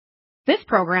This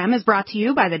program is brought to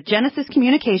you by the Genesis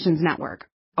Communications Network,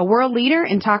 a world leader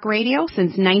in talk radio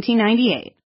since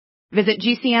 1998. Visit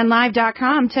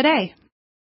GCNlive.com today.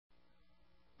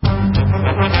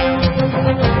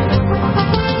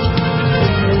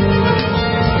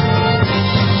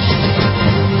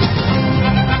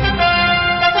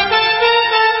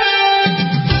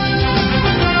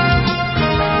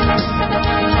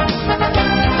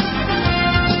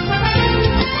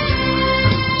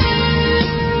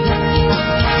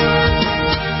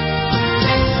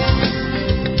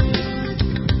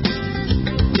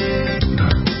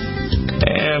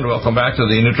 Welcome back to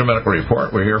the NutriMedical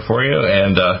Report. We're here for you,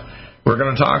 and we're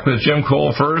going to talk with Jim Cole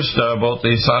first about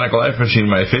the Sonic Life machine,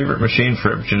 my favorite machine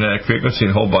for epigenetic frequency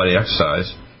and whole body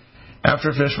exercise.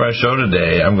 After I finish my show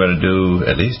today, I'm going to do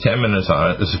at least 10 minutes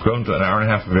on it. This is equivalent to an hour and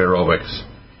a half of aerobics.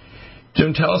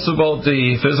 Jim, tell us about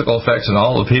the physical effects and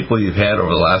all the people you've had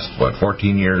over the last, 14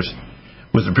 years.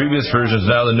 With the previous versions,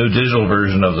 now the new digital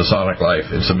version of the Sonic Life.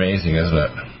 It's amazing, isn't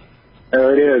it?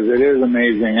 It is. It is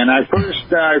amazing. And I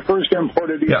first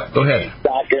imported these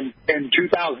back in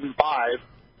 2005,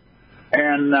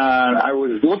 and I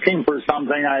was looking for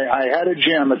something. I had a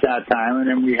gym at that time, and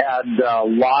then we had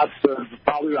lots of,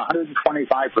 probably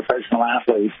 125 professional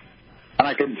athletes. And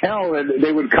I could tell that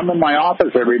they would come in my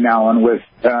office every now and with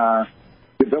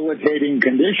debilitating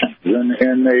conditions,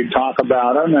 and they'd talk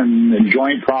about them, and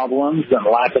joint problems, and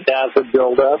lactic acid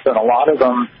buildup, and a lot of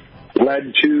them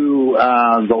led to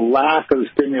the lack of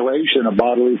stimulation of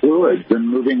bodily fluids and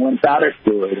moving lymphatic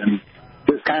fluid and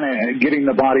just kind of getting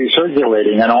the body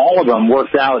circulating. And all of them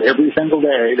worked out every single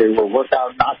day. They were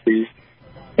workout Nazis,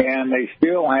 and they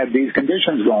still had these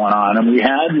conditions going on. And we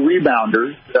had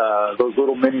rebounders, those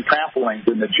little mini trampolines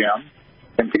in the gym,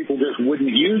 and people just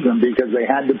wouldn't use them because they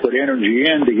had to put energy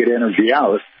in to get energy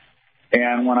out.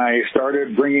 And when I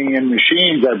started bringing in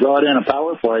machines, I brought in a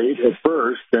power plate at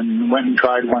first and went and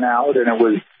tried one out, and it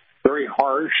was very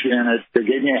harsh, and it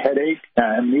gave me a headache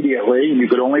immediately, and you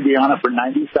could only be on it for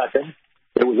 90 seconds.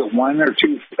 It was at 1 or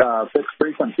 2 fixed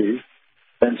frequencies,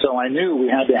 and so I knew we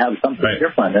had to have something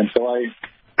different. And so I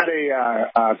had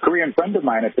a Korean friend of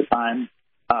mine at the time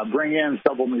bring in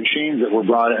several machines that were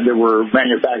brought in, that were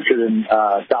manufactured in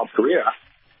South Korea.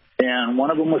 And one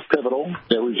of them was pivotal.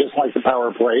 It was just like the power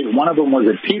plate. One of them was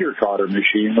a teeter-totter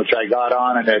machine, which I got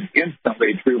on and it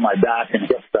instantly threw my back and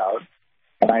hips out.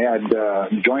 And I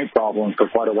had joint problems for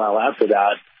quite a while after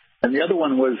that. And the other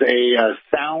one was a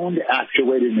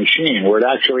sound-actuated machine where it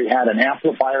actually had an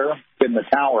amplifier in the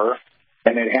tower,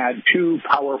 and it had 2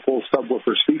 powerful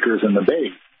subwoofer speakers in the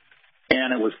base.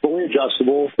 And it was fully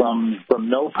adjustable from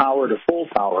no power to full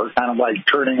power, kind of like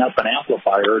turning up an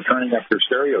amplifier or turning up your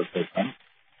stereo system.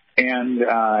 And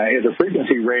the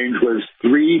frequency range was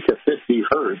 3 to 50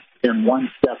 hertz in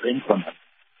 1-step increments.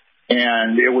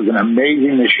 And it was an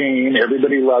amazing machine.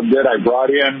 Everybody loved it. I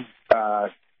brought in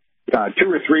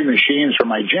 2 or 3 machines from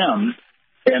my gym,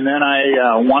 and then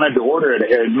I wanted to order it.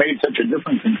 It made such a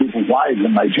difference in people's lives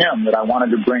in my gym that I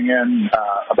wanted to bring in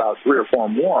about 3 or 4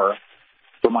 more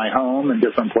for my home and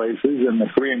different places. And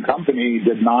the Korean company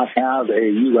did not have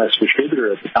a U.S.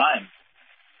 distributor at the time.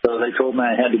 So they told me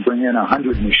I had to bring in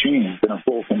 100 machines in a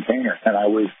full container, and I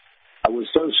was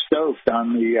so stoked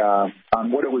on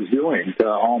what it was doing to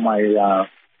all my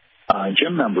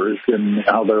gym members and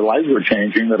how their lives were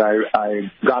changing that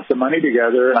I got the money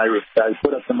together, and I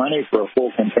put up the money for a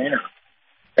full container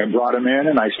and brought them in,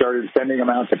 and I started sending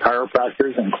them out to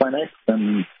chiropractors and clinics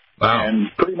and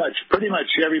pretty much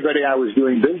everybody I was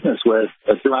doing business with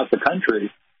throughout the country.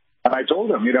 And I told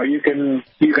them, you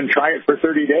can try it for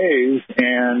 30 days,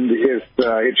 and if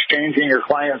it's changing your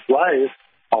client's life,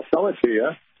 I'll sell it to you,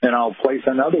 and I'll place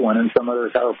another one in some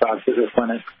other chiropractic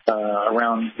clinic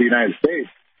around the United States.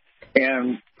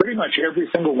 And pretty much every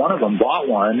single one of them bought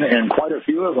one, and quite a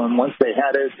few of them, once they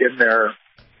had it in their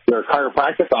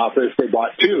chiropractic office, they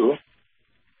bought 2.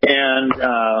 And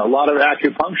a lot of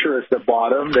acupuncturists that bought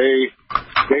them,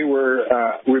 they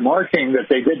were remarking that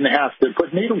they didn't have to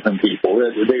put needles in people.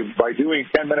 They by doing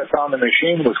 10 minutes on the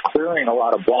machine was clearing a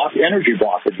lot of energy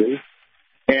blockages,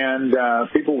 and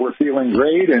people were feeling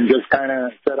great and just kind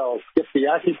of said, I'll skip the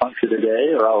acupuncture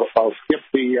today, or I'll skip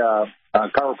the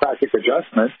chiropractic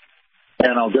adjustment,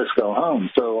 and I'll just go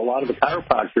home. So a lot of the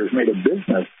chiropractors made a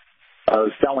business of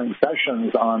selling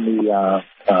sessions on the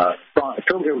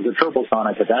it was a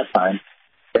Turbosonic at that time.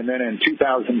 And then in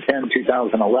 2010,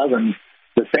 2011,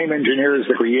 the same engineers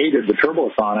that created the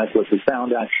Turbosonic with the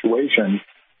sound actuation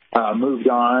moved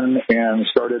on and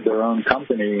started their own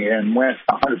company and went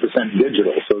 100%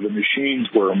 digital. So the machines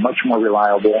were much more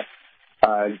reliable.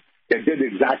 It did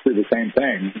exactly the same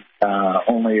thing,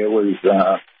 only it was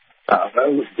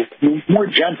more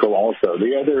gentle also.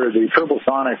 The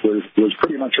Turbosonic was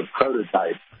pretty much a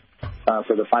prototype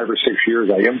for the 5 or 6 years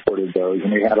I imported those,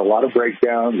 and we had a lot of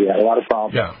breakdowns. We had a lot of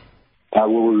problems. Yeah.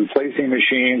 We were replacing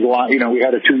machines. We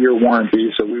had a 2-year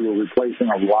warranty, so we were replacing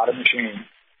a lot of machines.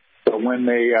 But when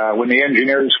the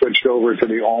engineers switched over to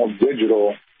the all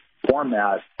digital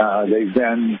format, they've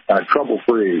been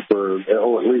trouble-free for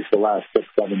at least the last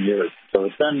 6-7 years. So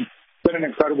it's been an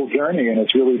incredible journey, and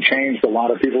it's really changed a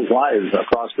lot of people's lives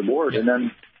across the board. And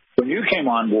then when you came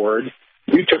on board,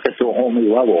 you took it to a whole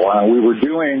new level. We were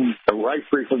doing the right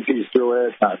frequencies to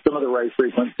it, some of the right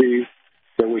frequencies.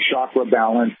 There was chakra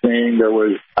balancing. There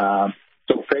was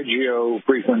solfeggio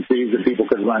frequencies that people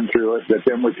could run through it. But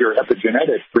then with your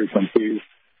epigenetic frequencies,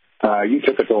 you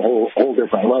took it to a whole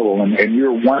different level. And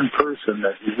you're one person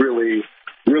that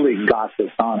really got the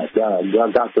sonic,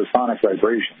 got the sonic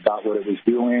vibration, got what it was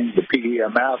doing, the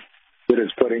PEMF that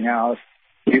it's putting out.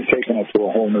 You've taken it to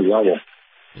a whole new level.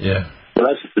 Yeah. So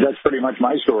that's pretty much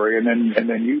my story. And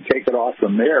then you take it off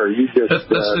from there. You just let's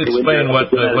explain what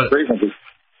frequencies.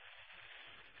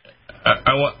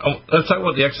 Let's talk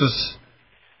about the exercise.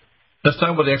 Let's talk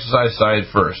about the exercise side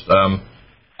first.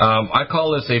 I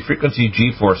call this a frequency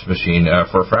G-force machine.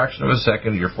 For a fraction of a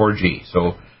second, you're 4G.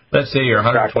 So let's say you're a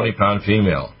 120-pound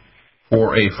female.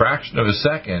 For a fraction of a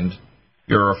second,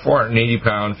 you're a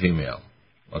 480-pound female.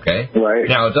 Okay? Right.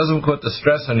 Now, it doesn't put the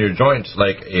stress on your joints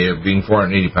like being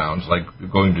 480 pounds, like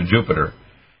going to Jupiter.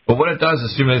 But what it does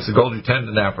is stimulates the Golgi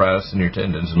tendon apparatus in your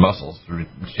tendons and muscles to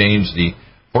change the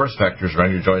force vectors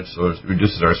around your joints so it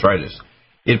reduces arthritis.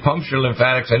 It pumps your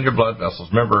lymphatics and your blood vessels.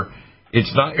 Remember,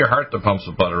 it's not your heart that pumps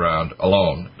the blood around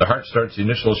alone. The heart starts the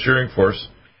initial shearing force.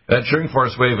 That shearing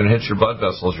force wave and hits your blood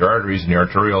vessels, your arteries, and your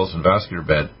arterioles and vascular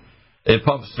bed. It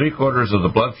pumps 3/4 of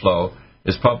the blood flow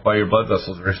is pumped by your blood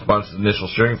vessels in response to the initial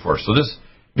shearing force. So this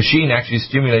machine actually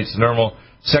stimulates the normal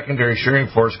secondary shearing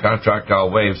force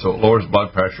contractile wave, so it lowers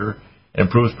blood pressure,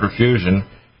 improves perfusion,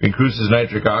 increases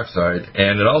nitric oxide,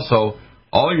 and it also,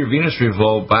 all your venous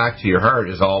flow back to your heart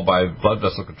is all by blood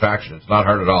vessel contraction. It's not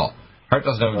heart at all. Heart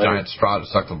doesn't have a giant straw to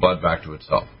suck the blood back to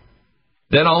itself.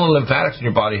 Then all the lymphatics in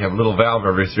your body have a little valve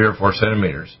every 3 or 4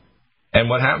 centimeters. And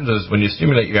what happens is when you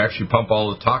stimulate, you actually pump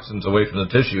all the toxins away from the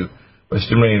tissue by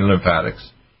stimulating the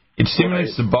lymphatics. It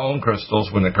stimulates the bone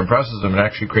crystals. When it compresses them, it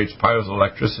actually creates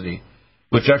piezoelectricity,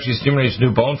 which actually stimulates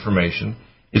new bone formation.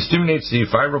 It stimulates the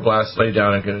fibroblasts lay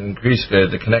down and can increase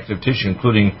the connective tissue,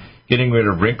 including getting rid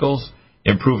of wrinkles,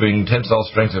 improving tensile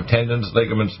strength of tendons,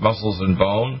 ligaments, muscles, and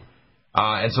bone.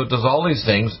 And so it does all these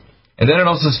things. And then it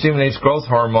also stimulates growth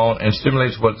hormone and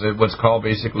stimulates what's called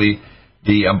basically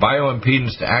the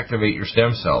bioimpedance to activate your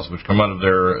stem cells, which come out of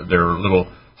their little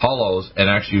hollows and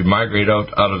actually migrate out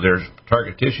of their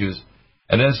target tissues,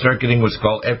 and then start getting what's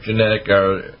called epigenetic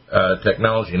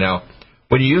technology. Now,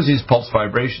 when you use these pulse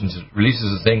vibrations, it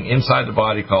releases a thing inside the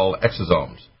body called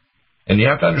exosomes. And you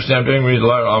have to understand,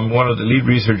 I'm one of the lead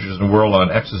researchers in the world on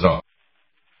exosomes.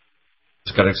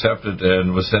 It's got accepted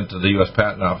and was sent to the U.S.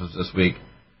 Patent Office this week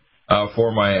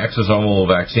for my exosomal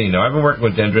vaccine. Now, I've been working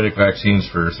with dendritic vaccines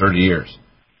for 30 years,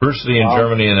 firstly in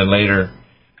Germany and then later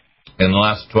in the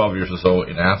last 12 years or so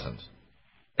in Athens.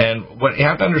 And what you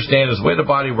have to understand is the way the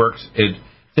body works,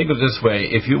 think of it this way.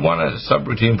 If you want a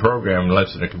subroutine program,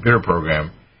 let's say a computer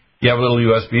program, you have a little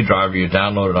USB driver, you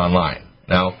download it online.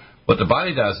 Now, what the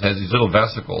body does has these little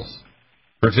vesicles.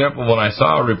 For example, when I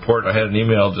saw a report, I had an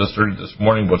email just early this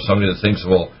morning about somebody that thinks,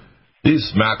 well,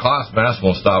 these class masks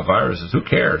won't stop viruses. Who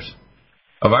cares?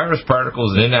 A virus particle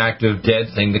is an inactive,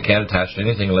 dead thing that can't attach to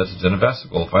anything unless it's in a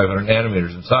vesicle, 500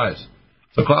 nanometers in size.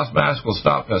 So cloth mask will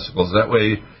stop vesicles. That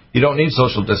way, you don't need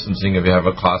social distancing if you have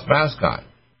a cloth mask on.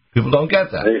 People don't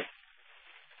get that.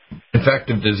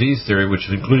 Infective disease theory, which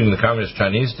including the Communist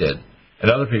Chinese did, and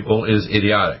other people, is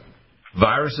idiotic.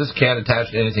 Viruses can't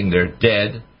attach to anything. They're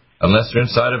dead unless they're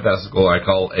inside a vesicle I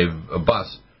call a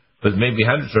bus, with maybe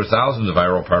hundreds or thousands of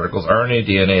viral particles, RNA,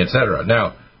 DNA, etc.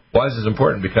 Now, why is this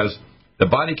important? Because the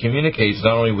body communicates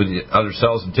not only with the other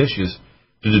cells and tissues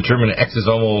to determine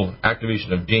exosomal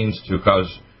activation of genes to cause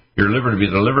your liver to be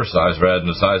the liver size rather than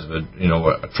the size of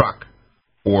a truck,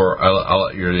 or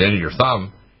the end of your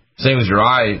thumb. Same as your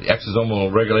eye,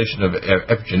 exosomal regulation of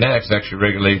epigenetics actually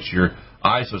regulates your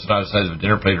eye so it's not the size of a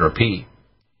dinner plate or a pea.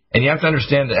 And you have to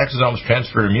understand that exosomes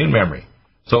transfer immune memory.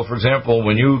 So, for example,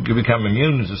 when you become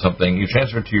immune to something, you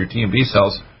transfer it to your T and B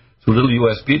cells through little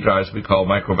USB drives we call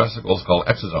microvesicles called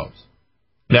exosomes.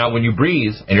 Now, when you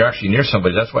breathe and you're actually near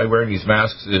somebody, that's why wearing these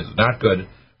masks is not good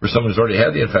for someone who's already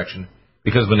had the infection,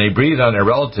 because when they breathe on their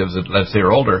relatives that, let's say,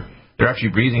 are older, they're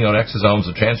actually breathing out exosomes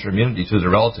that transfer immunity to their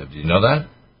relative. Do you know that?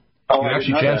 Oh, you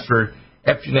actually transfer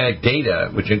epigenetic data,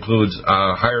 which includes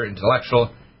higher intellectual,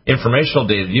 informational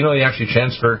data. You know, you actually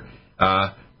transfer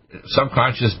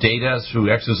subconscious data through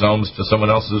exosomes to someone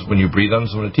else's when you breathe on them.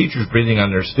 So when a teacher's breathing on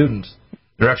their students,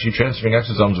 they're actually transferring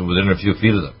exosomes within a few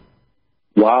feet of them.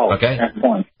 Wow. Okay?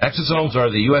 Excellent. Exosomes are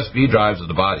the USB drives of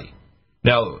the body.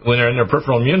 Now, when they're in their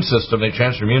peripheral immune system, they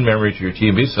transfer immune memory to your T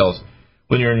and B cells.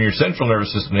 When you're in your central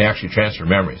nervous system, they actually transfer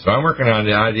memory. So I'm working on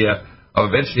the idea of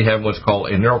eventually having what's called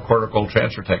a neurocortical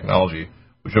transfer technology,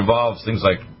 which involves things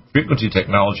like frequency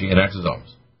technology and exosomes.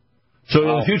 So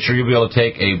in the future, you'll be able to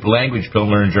take a language pill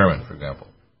and learn German, for example,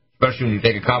 especially when you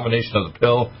take a combination of the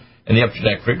pill and the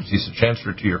epigenetic frequencies to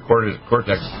transfer to your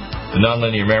cortex the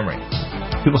nonlinear memory.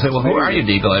 People say, well, who are you,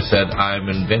 Deagle? I said, I'm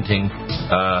inventing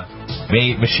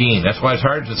machine. That's why it's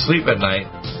hard to sleep at night,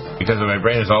 because my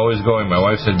brain is always going. My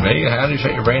wife said, May, how do you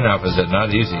shut your brain off? I said,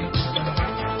 not easy.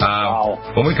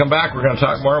 When we come back, we're going to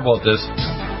talk more about this.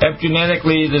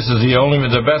 Epigenetically, this is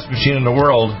the best machine in the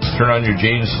world. Turn on your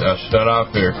genes, shut off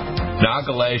their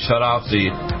Nagale, shut off the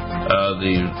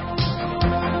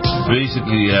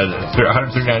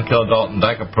 139 kilodalton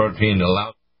glycoprotein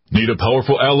allows. Need a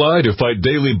powerful ally to fight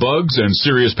daily bugs and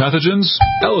serious pathogens?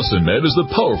 Allison Med is the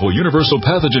powerful universal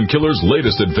pathogen killer's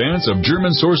latest advance of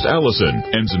German-sourced allicin,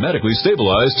 enzymatically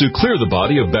stabilized to clear the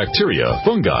body of bacteria,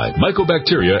 fungi,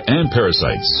 mycobacteria, and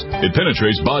parasites. It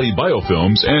penetrates body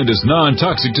biofilms and is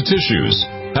non-toxic to tissues.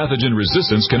 Pathogen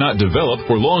resistance cannot develop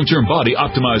for long-term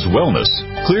body-optimized wellness.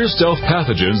 Clear stealth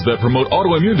pathogens that promote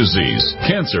autoimmune disease,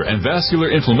 cancer, and vascular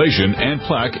inflammation and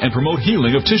plaque, and promote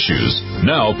healing of tissues.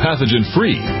 Now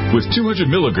pathogen-free. With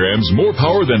 200 milligrams more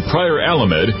power than prior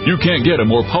Alamed, you can't get a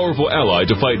more powerful ally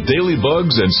to fight daily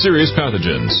bugs and serious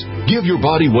pathogens. Give your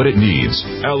body what it needs.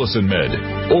 Allison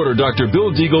Med. Order Dr.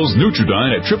 Bill Deagle's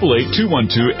Nutridyne at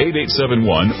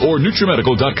 888-212-8871 or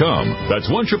NutriMedical.com. That's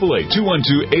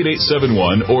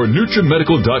 1-888-212-8871 or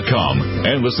NutriMedical.com.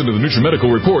 And listen to the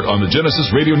NutriMedical Report on the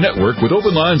Genesis Radio Network with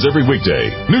open lines every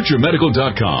weekday.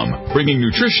 NutriMedical.com, bringing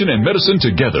nutrition and medicine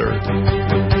together.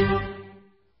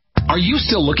 Are you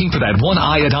still looking for that one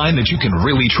iodine that you can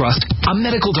really trust? A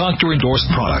medical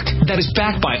doctor-endorsed product that is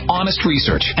backed by honest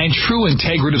research and true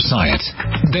integrative science?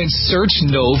 Then search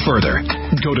no further.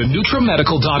 Go to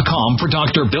NutriMedical.com for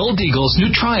Dr. Bill Deagle's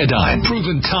Nutriodine,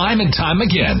 proven time and time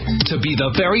again to be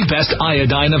the very best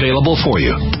iodine available for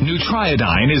you.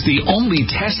 Nutriodine is the only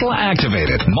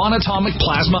Tesla-activated monatomic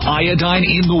plasma iodine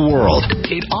in the world.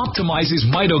 It optimizes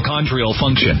mitochondrial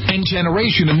function and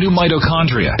generation of new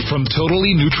mitochondria from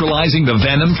totally neutralizing the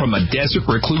venom from a desert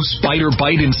recluse spider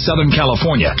bite in Southern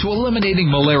California to eliminating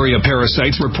malaria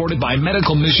parasites reported by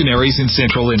medical missionaries in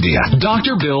Central India.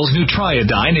 Dr. Bill's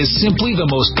Nutriodine is simply the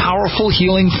most powerful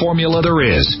healing formula there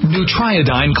is.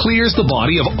 Nutriodine clears the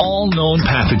body of all known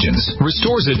pathogens,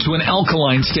 restores it to an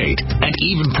alkaline state, and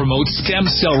even promotes stem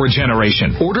cell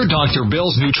regeneration. Order Dr.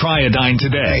 Bill's Nutriodine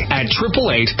today at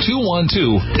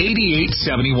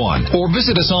 888-212-8871 or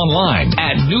visit us online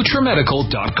at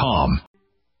NutriMedical.com.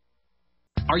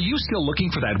 Are you still looking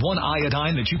for that one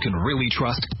iodine that you can really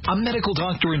trust? A medical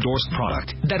doctor-endorsed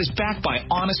product that is backed by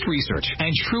honest research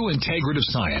and true integrative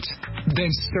science?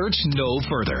 Then search no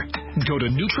further. Go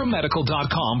to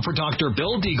NutriMedical.com for Dr.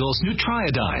 Bill Deagle's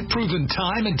Nutriodine, proven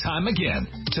time and time again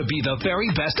to be the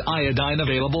very best iodine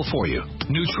available for you.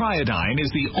 Nutriodine is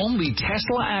the only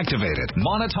Tesla-activated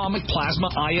monatomic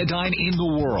plasma iodine in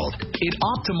the world. It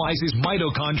optimizes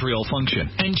mitochondrial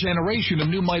function and generation of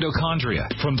new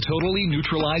mitochondria from totally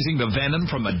neutralizing the venom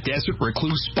from a desert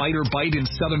recluse spider bite in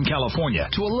Southern California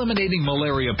to eliminating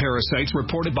malaria parasites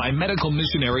reported by medical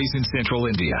missionaries in Central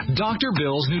India. Dr.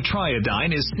 Bill's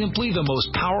Nutriodine is simply the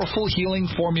most powerful healing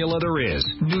formula there is.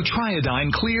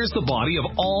 Nutriodine clears the body of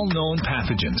all known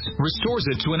pathogens, restores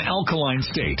it to an alkaline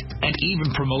state, and even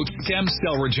promotes stem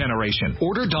cell regeneration.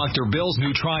 Order Dr. Bill's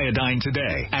Nutriodine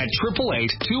today at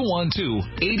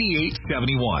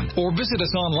 888-212-8871 or visit us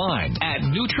online at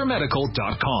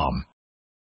NutriMedical.com.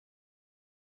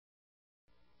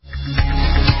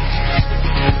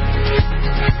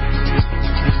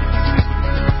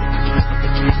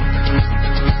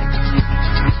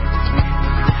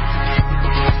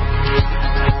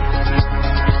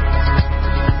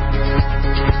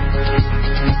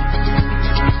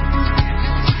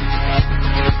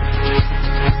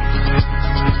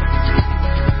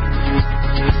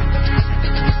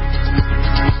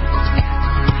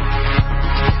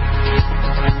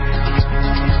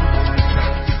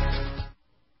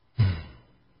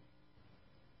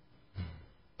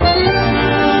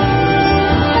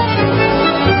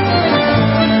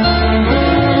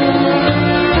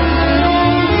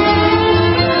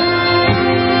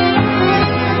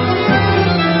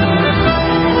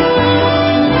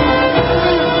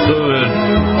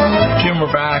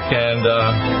 back, and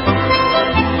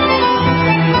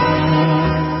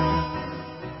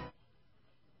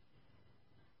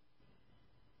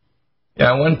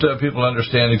I want people to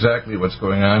understand exactly what's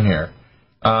going on here.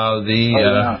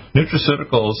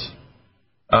 Nutraceuticals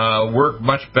work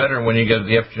much better when you get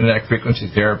the epigenetic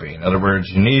frequency therapy. In other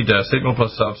words, you need signal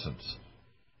plus substance.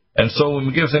 And so when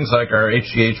we give things like our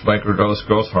HGH microdose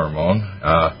growth hormone,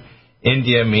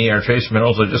 NDME, our trace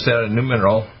minerals, I just added a new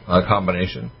mineral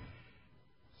combination.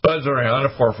 Besides our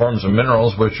ionophore forms of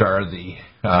minerals, which are the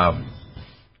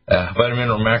vitamin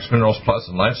mineral, max minerals plus,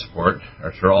 and life support,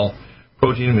 which are all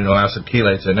protein amino acid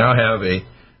chelates, I now have a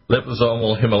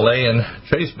liposomal Himalayan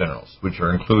trace minerals, which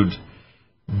include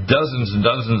dozens and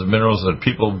dozens of minerals that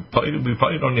we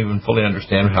probably don't even fully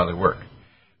understand how they work.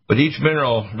 But each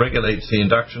mineral regulates the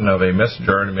induction of a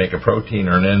messenger RNA to make a protein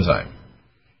or an enzyme.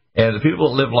 And the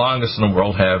people that live longest in the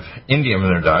world have indium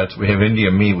in their diets. We have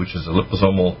indium-E, which is a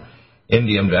liposomal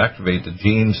indium to activate the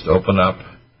genes to open up.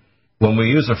 When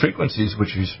we use the frequencies,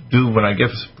 which we do when I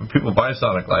give people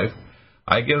Biosonic Life,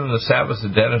 I give them the Sabbath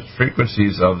Adenis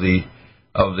frequencies of the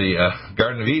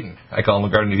Garden of Eden. I call them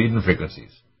the Garden of Eden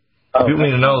frequencies. Okay. People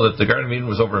need to know that the Garden of Eden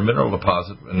was over a mineral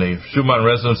deposit, and the Schumann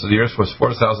resonance of the Earth was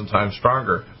 4,000 times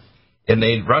stronger. And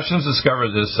the Russians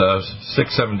discovered this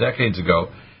 6-7 decades ago,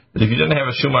 that if you didn't have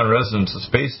a Schumann resonance at the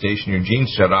space station, your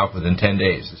genes shut off within 10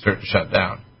 days. They start to shut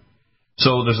down.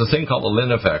 So there's a thing called the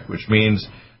Lin effect, which means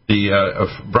the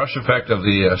brush effect of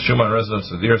the Schumann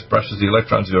resonance of the Earth brushes the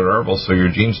electrons of your orbitals, so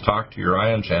your genes talk to your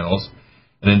ion channels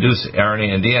and induce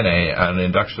RNA and DNA on the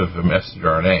induction of messenger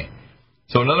RNA.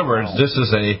 So in other words, this is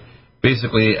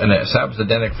basically a Sabbath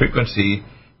Adenic frequency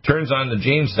turns on the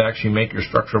genes to actually make your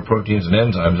structural proteins and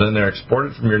enzymes. Then they're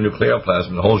exported from your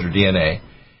nucleoplasm that holds your DNA.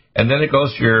 And then it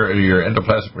goes to your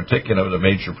endoplasmic reticulum that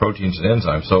makes your proteins and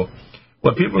enzymes. So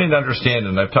what people need to understand,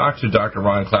 and I've talked to Dr.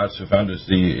 Ron Klatz, who founded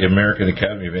the American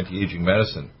Academy of Anti-Aging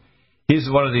Medicine. He's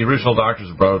one of the original doctors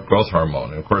about growth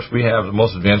hormone. And, of course, we have the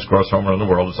most advanced growth hormone in the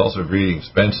world. It's also really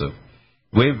expensive.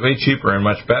 Way cheaper and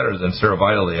much better than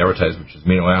Cerevital they advertise, which is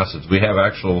amino acids. We have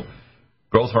actual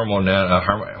growth hormone,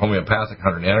 homeopathic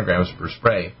 100 nanograms per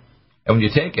spray. And when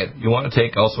you take it, you want to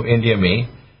take also NDME.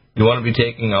 You want to be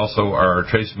taking also our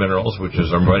trace minerals, which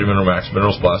is our vitamin mineral max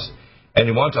minerals plus. And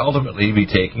you want to ultimately be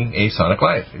taking a Sonic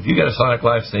Life. If you get a Sonic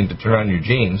Life thing to turn on your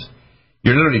genes,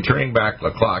 you're literally turning back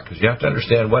the clock, because you have to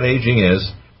understand what aging is.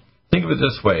 Think of it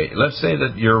this way. Let's say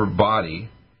that your body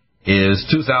is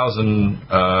 2,000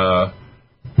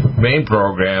 main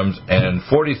programs and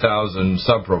 40,000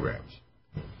 subprograms.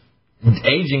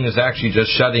 Aging is actually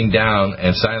just shutting down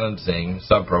and silencing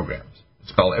subprograms.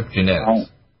 It's called epigenetics.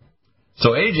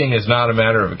 So aging is not a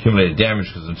matter of accumulated damage,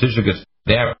 because the tissue gets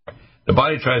damaged. The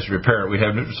body tries to repair it. We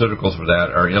have nutraceuticals for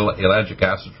that, our ellagic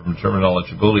acid from Terminella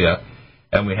tubulia,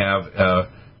 and we have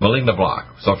Maligna block,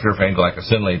 sulforaphane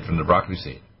glycosylate from the broccoli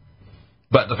seed.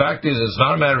 But the fact is, it's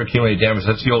not a matter of accumulated damage.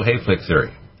 That's the old Hayflick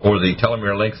theory, or the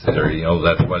telomere length theory.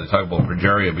 That's why they talk about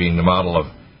progeria being the model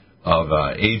of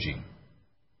aging.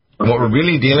 What we're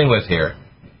really dealing with here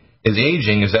is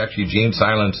aging is actually gene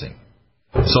silencing.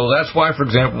 So that's why, for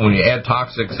example, when you add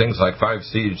toxic things like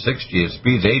 5-C and 6G, it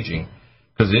speeds aging,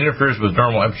 because it interferes with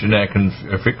normal epigenetic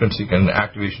frequency and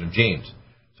activation of genes.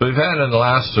 So we've had in the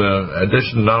last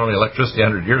addition not only electricity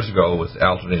 100 years ago with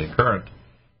alternating current,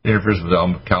 it interferes with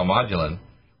calmodulin.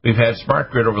 We've had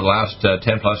smart grid over the last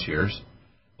 10-plus years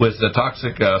with the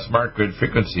toxic smart grid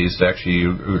frequencies to actually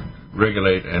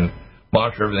regulate and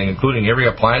monitor everything, including every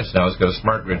appliance now has got a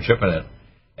smart grid chip in it.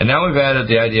 And now we've added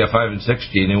the idea of 5 and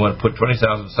 6G, and they want to put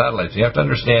 20,000 satellites. You have to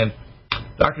understand,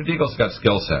 Dr. Deagle's got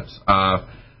skill sets.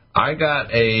 I got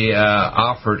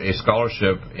offered a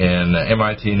scholarship in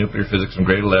MIT nuclear physics in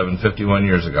grade 11 51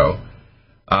 years ago.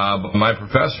 But my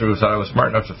professor, who thought I was smart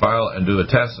enough to file and do a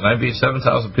test, and I beat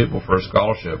 7,000 people for a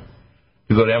scholarship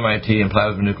to go to MIT in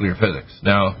plasma nuclear physics.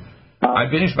 Now, I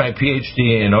finished my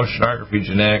PhD in oceanography,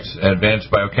 genetics, and advanced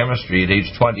biochemistry at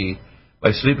age 20 by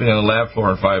sleeping on the lab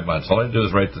floor in 5 months. All I had to do was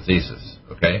write the thesis,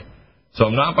 okay? So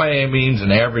I'm not by any means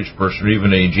an average person or even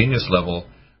a genius level.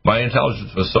 My intelligence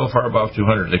was so far above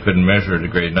 200 they couldn't measure it at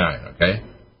grade 9, okay?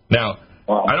 Now,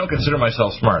 I don't consider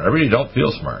myself smart. I really don't feel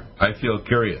smart. I feel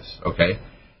curious, okay?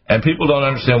 And people don't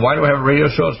understand, why do I have a radio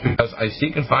show? It's because I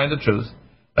seek and find the truth,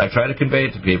 and I try to convey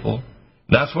it to people.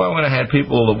 And that's why when I had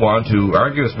people that want to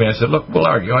argue with me, I said, look, we'll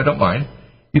argue. I don't mind.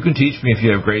 You can teach me if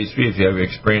you have grade 3, if you have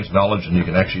experience, knowledge, and you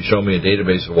can actually show me a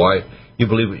database of why you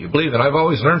believe what you believe. And I've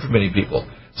always learned from many people.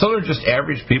 Some are just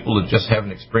average people that just have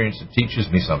an experience that teaches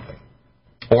me something.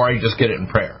 Or I just get it in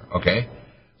prayer, okay?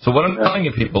 So what I'm telling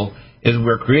you people is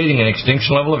we're creating an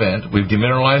extinction level event. We've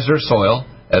demineralized our soil,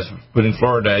 as putting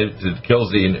fluoride that kills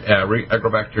the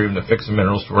agrobacterium that fixes the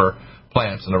minerals to our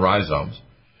plants and the rhizomes.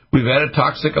 We've added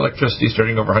toxic electricity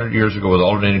starting over 100 years ago with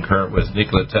alternating current, with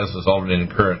Nikola Tesla's alternating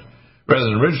current, rather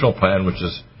than the original plan, which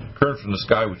is current from the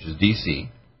sky, which is DC.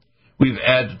 We've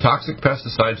added toxic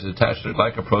pesticides attached to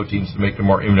glycoproteins to make them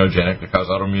more immunogenic, to cause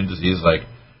autoimmune disease like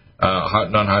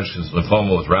non-Hodgkin's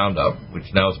lymphoma with Roundup, which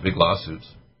now is big lawsuits,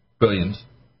 billions.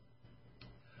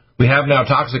 We have now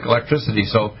toxic electricity,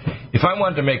 so if I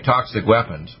wanted to make toxic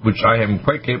weapons, which I am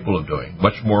quite capable of doing,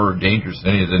 much more dangerous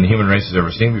than any the human race has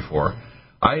ever seen before,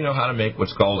 I know how to make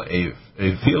what's called a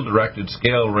field-directed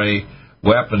scale array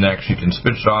weapon that actually can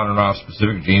switch on and off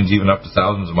specific genes even up to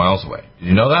thousands of miles away. Did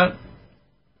you know that?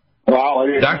 Well, I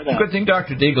didn't know that. Good thing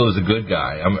Dr. Deagle is a good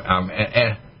guy.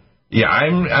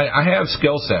 I have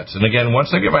skill sets, and again,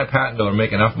 once I get my patent bill and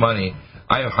make enough money,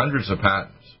 I have hundreds of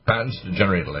patents. Patents to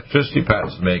generate electricity,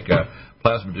 patents to make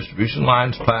plasma distribution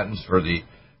lines, patents for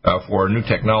new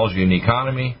technology in the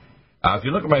economy. If you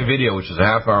look at my video, which is a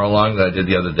half hour long that I did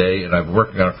the other day, and I've been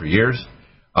working on it for years,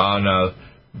 on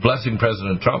blessing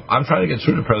President Trump, I'm trying to get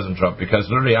through to President Trump because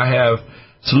literally I have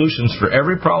solutions for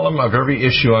every problem of every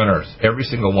issue on Earth, every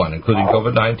single one, including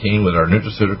COVID-19 with our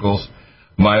nutraceuticals.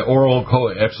 My oral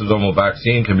exosomal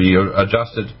vaccine can be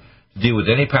adjusted to deal with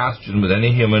any pathogen with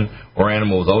any human or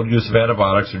animal without use of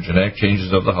antibiotics or genetic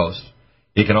changes of the host.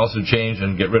 It can also change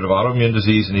and get rid of autoimmune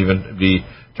disease and even be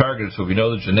targeted. So if we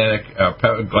know the genetic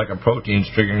glycoproteins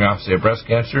triggering off, say, breast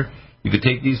cancer, you could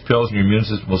take these pills and your immune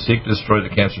system will seek to destroy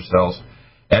the cancer cells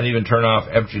and even turn off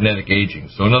epigenetic aging.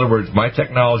 So in other words, my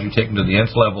technology taken to the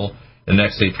nth level in the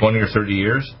next, say, 20 or 30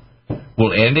 years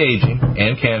will end aging,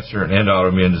 end cancer, and end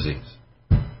autoimmune disease.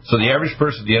 So the average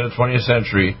person at the end of the 20th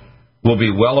century will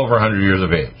be well over 100 years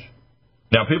of age.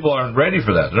 Now, people aren't ready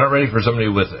for that. They're not ready for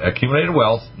somebody with accumulated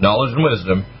wealth, knowledge, and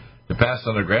wisdom to pass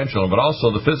on their grandchildren, but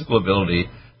also the physical ability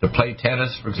to play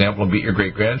tennis, for example, and beat your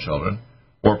great-grandchildren,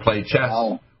 or play chess,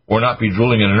 or not be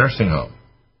drooling in a nursing home.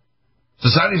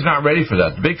 Society's not ready for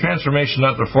that. The big transformation,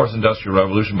 not the fourth industrial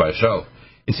revolution by a show.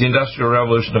 It's the industrial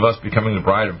revolution of us becoming the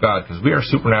bride of God, because we are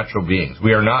supernatural beings.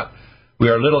 We are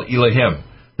little Elohim.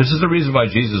 This is the reason why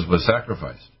Jesus was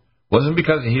sacrificed. It wasn't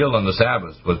because he healed on the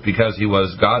Sabbath. It was because he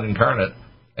was God incarnate,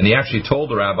 and he actually told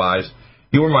the rabbis,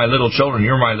 you are my little children,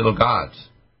 you're my little gods.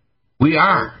 We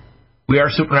are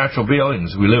supernatural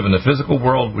beings. We live in the physical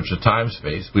world, which is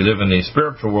time-space. We live in the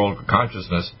spiritual world of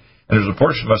consciousness, and there's a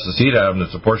portion of us, the seed Adam,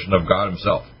 that's a portion of God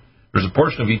himself. There's a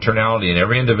portion of eternality in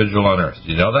every individual on earth.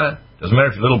 Do you know that? Doesn't matter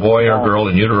if you're a little boy or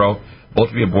girl in utero,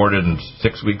 both be aborted in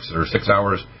 6 weeks or 6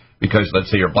 hours because,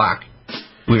 let's say, you're black.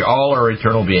 We all are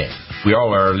eternal beings. We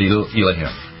all are little Elohim.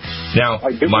 Now,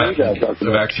 my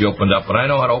have actually opened up, and I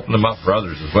know how to open them up for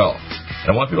others as well. And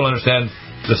I want people to understand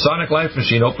the Sonic Life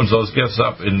Machine opens those gifts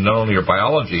up in not only your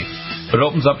biology, but it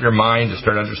opens up your mind to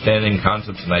start understanding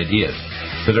concepts and ideas.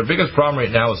 Because our biggest problem right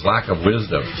now is lack of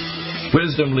wisdom.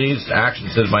 Wisdom leads to action.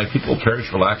 It says, my people perish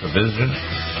for lack of vision.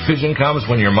 Vision comes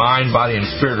when your mind, body, and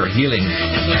spirit are healing,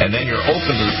 and then you're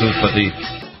open to the truth. But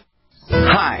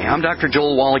Hi, I'm Dr.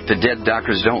 Joel Wallach, the Dead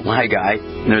Doctors Don't Lie guy,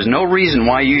 and there's no reason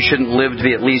why you shouldn't live to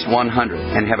be at least 100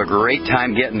 and have a great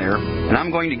time getting there. And I'm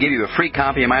going to give you a free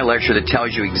copy of my lecture that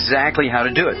tells you exactly how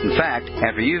to do it. In fact,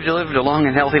 after you've lived a long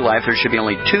and healthy life, there should be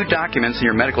only 2 documents in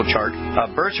your medical chart, a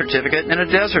birth certificate and a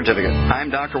death certificate. I'm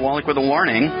Dr. Wallach with a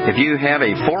warning. If you have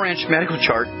a 4-inch medical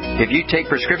chart, if you take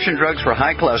prescription drugs for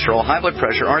high cholesterol, high blood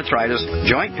pressure, arthritis,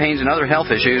 joint pains, and other health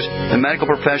issues, the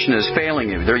medical profession is failing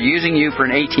you. They're using you for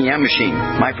an ATM machine.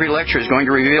 My free lecture is going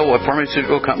to reveal what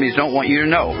pharmaceutical companies don't want you to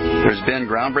know. There's been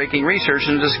groundbreaking research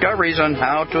and discoveries on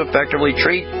how to effectively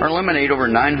treat or eliminate over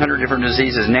 900 different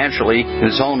diseases naturally, and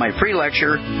it's all in my free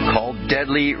lecture called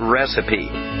Deadly Recipe.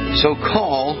 So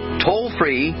call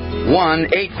toll-free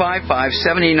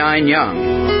 1-855-79-YOUNG.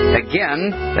 Again,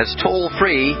 that's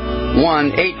toll-free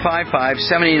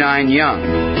 1-855-79-YOUNG.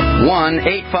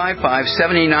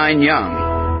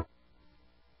 1-855-79-YOUNG.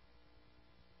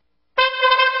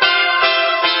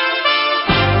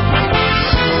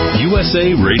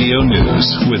 USA Radio News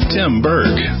with Tim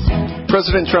Berg.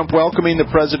 President Trump welcoming the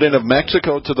President of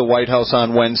Mexico to the White House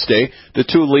on Wednesday. The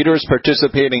two leaders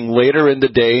participating later in the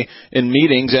day in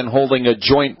meetings and holding a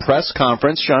joint press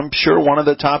conference. I'm sure one of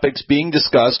the topics being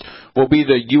discussed will be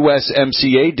the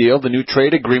USMCA deal, the new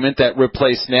trade agreement that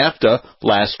replaced NAFTA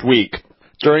last week.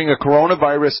 During a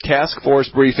coronavirus task force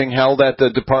briefing held at the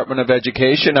Department of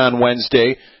Education on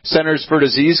Wednesday, Centers for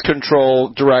Disease Control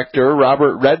Director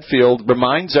Robert Redfield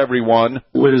reminds everyone,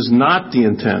 what is not the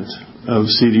intent of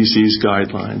CDC's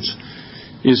guidelines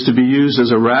is to be used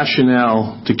as a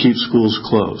rationale to keep schools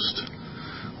closed.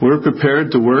 We're prepared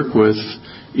to work with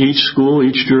each school,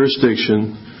 each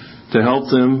jurisdiction, to help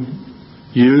them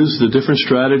use the different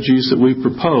strategies that we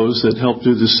propose that help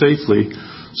do this safely,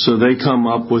 so they come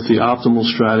up with the optimal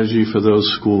strategy for those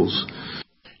schools.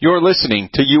 You're listening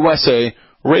to USA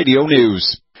Radio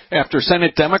News. After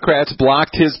Senate Democrats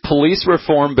blocked his police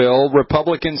reform bill,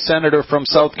 Republican Senator from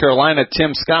South Carolina,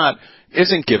 Tim Scott,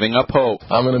 isn't giving up hope.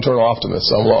 I'm an internal optimist.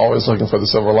 I'm always looking for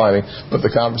the silver lining. But the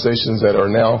conversations that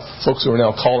are now, folks who are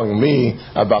now calling me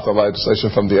about the legislation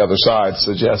from the other side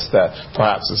suggest that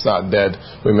perhaps it's not dead.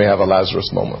 We may have a Lazarus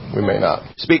moment. We may not.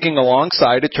 Speaking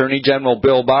alongside Attorney General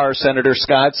Bill Barr, Senator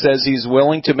Scott says he's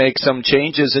willing to make some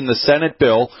changes in the Senate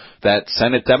bill that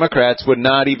Senate Democrats would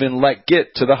not even let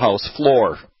get to the House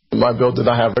floor. My bill did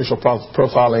not have racial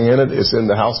profiling in it. It's in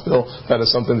the House bill. That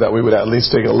is something that we would at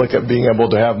least take a look at, being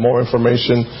able to have more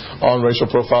information on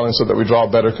racial profiling so that we draw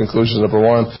better conclusions, number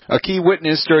one. A key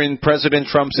witness during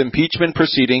President Trump's impeachment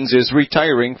proceedings is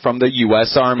retiring from the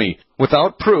U.S. Army.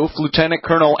 Without proof, Lieutenant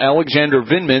Colonel Alexander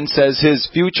Vindman says his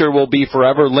future will be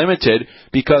forever limited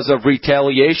because of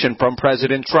retaliation from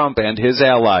President Trump and his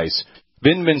allies.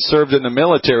 Vindman served in the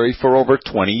military for over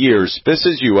 20 years. This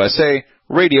is USA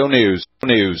Radio News.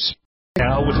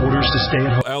 Now with orders to stay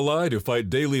at home. Ally to fight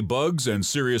daily bugs and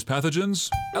serious pathogens?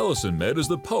 Allicin Med is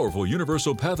the powerful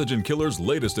universal pathogen killer's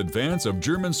latest advance of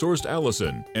German-sourced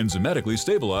allicin, enzymatically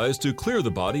stabilized to clear the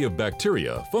body of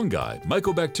bacteria, fungi,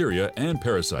 mycobacteria, and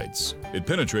parasites. It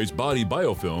penetrates body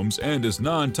biofilms and is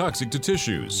non-toxic to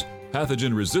tissues.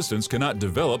 Pathogen resistance cannot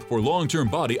develop for long-term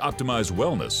body-optimized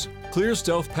wellness. Clear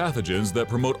stealth pathogens that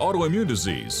promote autoimmune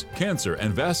disease, cancer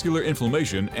and vascular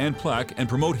inflammation and plaque, and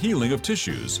promote healing of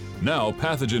tissues. Now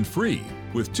pathogen-free.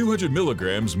 With 200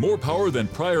 milligrams more power than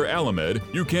prior Alamed,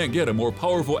 you can't get a more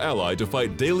powerful ally to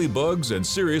fight daily bugs and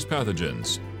serious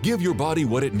pathogens. Give your body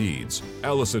what it needs.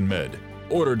 Allicin Med.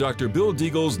 Order Dr. Bill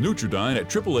Deagle's Nutridyne at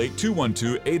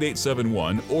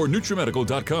 888-212-8871 or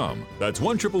NutriMedical.com. That's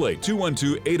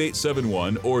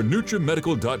 1-888-212-8871 or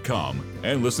NutriMedical.com.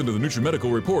 And listen to the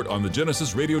NutriMedical Report on the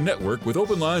Genesis Radio Network with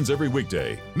open lines every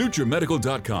weekday.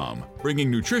 NutriMedical.com,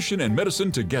 bringing nutrition and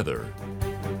medicine together.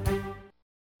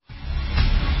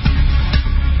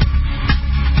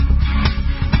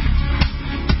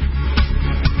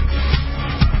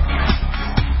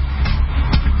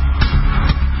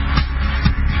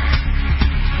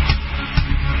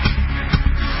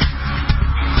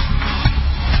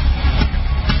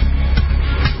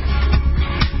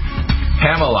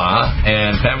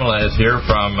 Pamela is here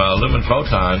from Lumen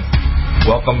Photon.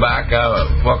 Welcome back.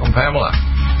 Welcome, Pamela.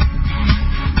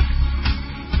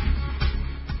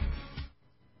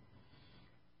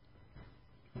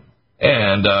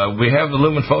 And we have the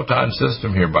Lumen Photon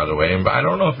system here, by the way. And I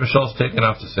don't know if Michelle's taken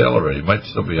off the sale already. It might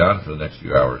still be on for the next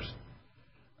few hours.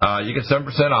 You get 7%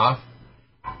 off.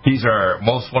 These are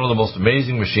one of the most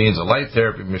amazing machines, a light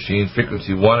therapy machine.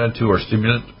 Frequency 1 and 2 are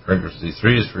stimulant. Frequency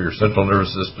 3 is for your central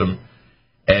nervous system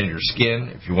and your skin.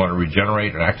 If you want to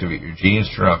regenerate and activate your genes,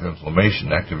 turn off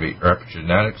inflammation, activate your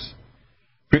epigenetics.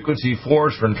 Frequency 4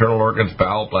 is for internal organs,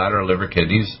 bowel, bladder, liver,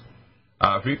 kidneys.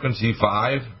 Frequency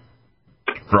 5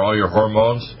 for all your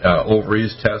hormones,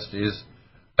 ovaries, testes,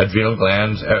 adrenal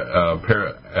glands,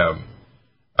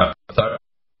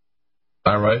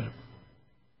 thyroid.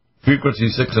 Frequency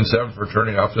 6 and 7 for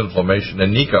turning off inflammation.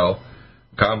 And NICO,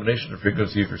 a combination of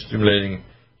frequency for stimulating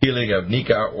healing of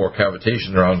NICA or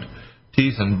cavitation around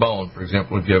teeth and bone. For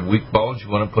example, if you have weak bones, you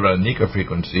want to put a NICA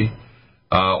frequency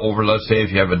over, let's say,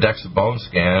 if you have a DEXA bone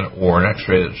scan or an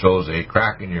x-ray that shows a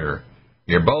crack in your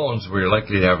bones where you're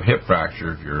likely to have a hip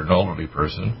fracture if you're an elderly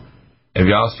person. If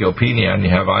you have osteopenia and you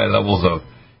have high levels of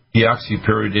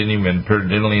deoxypyridinium and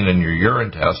pyridinoline in your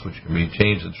urine test, which can be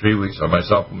changed in 3 weeks on my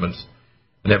supplements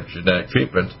and epigenetic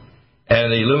treatment.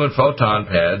 And the Lumen Photon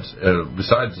pads,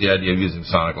 besides the idea of using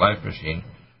Sonic Life Machine,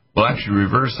 will actually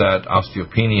reverse that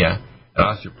osteopenia and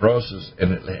osteoporosis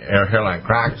and hairline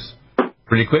cracks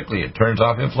pretty quickly. It turns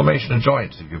off inflammation in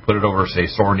joints. If you put it over, say,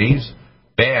 sore knees,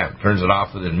 bam, turns it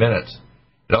off within minutes.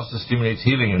 It also stimulates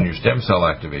healing in your stem cell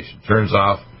activation. Turns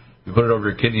off, you put it over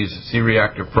your kidneys,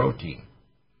 C-reactive protein.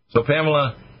 So,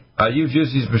 Pamela, you've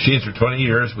used these machines for 20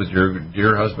 years with your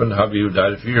dear husband, hubby, who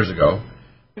died a few years ago.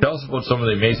 Tell us about some of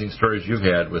the amazing stories you've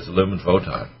had with the Lumen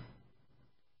Photon.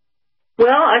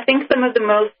 Well, I think some of the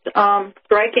most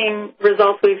striking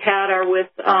results we've had are with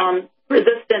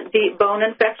resistant deep bone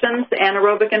infections,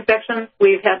 anaerobic infections.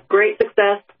 We've had great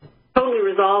success totally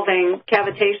resolving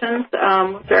cavitations,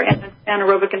 which are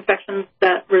anaerobic infections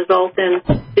that result in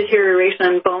deterioration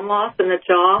and bone loss in the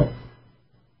jaw.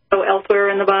 So elsewhere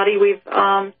in the body, we've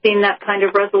seen that kind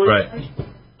of resolution. Right.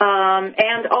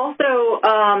 And also,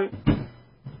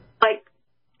 like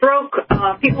stroke,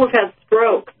 people who've had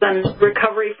strokes and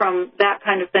recovery from that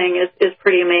kind of thing is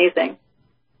pretty amazing.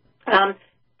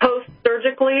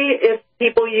 Post-surgically, if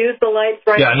people use the lights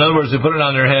right... Yeah, in other words, they put it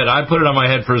on their head. I put it on my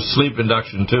head for sleep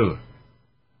induction, too.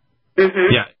 Mm-hmm.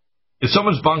 Yeah. If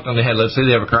someone's bunked on the head, let's say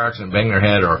they have a car accident, bang their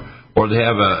head, or they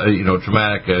have a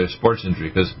traumatic sports injury,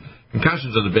 because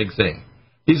concussions are the big thing.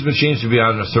 These machines should be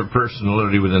on a person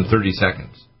literally within 30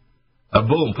 seconds.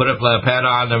 Boom, put a pad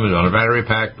on them, on a battery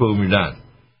pack, boom, you're done.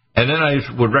 And then I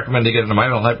would recommend they get into my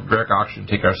hypodermic oxygen,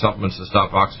 take our supplements to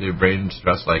stop oxidative brain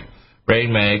stress like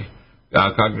Brain Mag,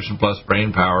 Cognition Plus,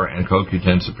 Brain Power, and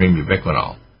CoQ10 Supreme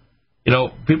Ubiquinol.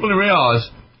 People don't realize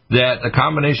that the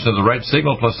combination of the right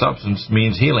signal plus substance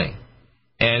means healing.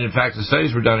 And, in fact, the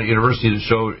studies were done at university that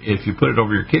show if you put it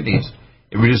over your kidneys,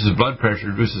 it reduces blood pressure,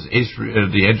 reduces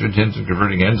the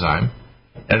angiotensin-converting enzyme,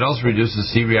 and it also reduces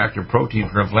C-reactive protein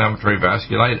for inflammatory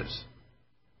vasculitis.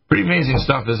 Pretty amazing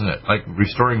stuff, isn't it? Like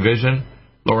restoring vision,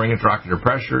 lowering intraocular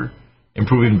pressure,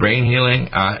 improving brain healing.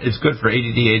 It's good for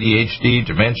ADD, ADHD,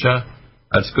 dementia.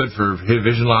 It's good for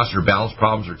vision loss or balance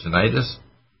problems or tinnitus.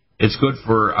 It's good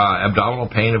for abdominal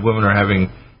pain. If women are having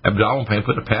abdominal pain,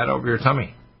 put a pad over your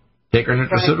tummy. Take our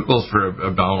nutraceuticals for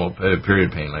abdominal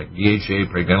period pain, like DHA,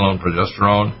 pregnenolone,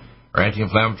 progesterone, or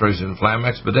anti-inflammatories and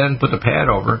Inflamex, but then put the pad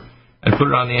over and put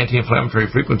it on the anti-inflammatory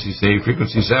frequency, say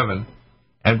frequency 7,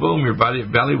 and boom, your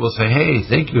belly will say, hey,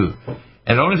 thank you.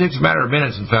 And it only takes a matter of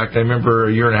minutes. In fact, I remember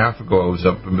a year and a half ago, I was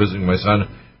up and visiting my son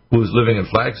who was living in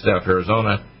Flagstaff,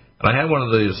 Arizona, and I had one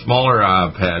of the smaller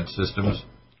pad systems,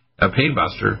 a pain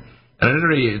buster, and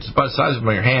it's about the size of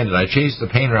my hand, and I chased the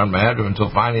pain around my abdomen until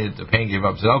finally the pain gave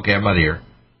up and said, okay, I'm out of here.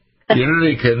 You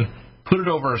literally can put it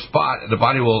over a spot, and the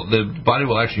body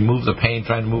will actually move the pain,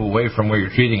 trying to move away from where you're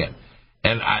treating it.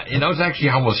 And it's actually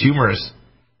almost humorous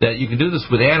that you can do this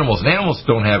with animals, and animals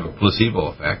don't have a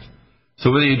placebo effect.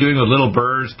 So whether you're doing it with little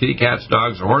birds, kitty cats,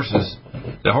 dogs, or horses,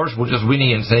 the horse will just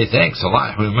whinny and say, thanks a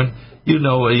lot, human. You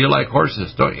like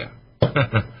horses, don't you?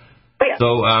 Yeah.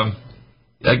 So,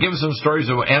 give us some stories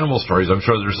of animal stories. I'm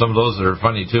sure there's some of those that are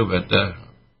funny, too, but,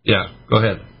 yeah, go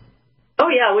ahead. Oh,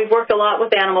 yeah, we've worked a lot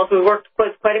with animals. We've worked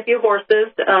with quite a few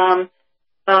horses.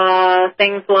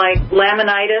 Things like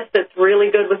laminitis, it's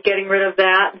really good with getting rid of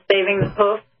that and saving the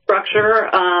hoof structure.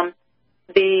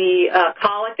 The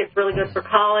colic, it's really good for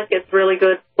colic. It's really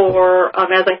good for,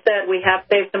 as I said, we have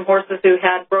saved some horses who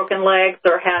had broken legs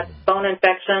or had bone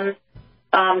infections.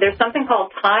 There's something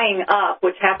called tying up,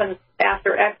 which happens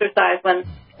after exercise when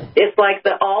it's like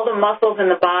all the muscles in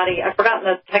the body, I've forgotten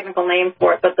the technical name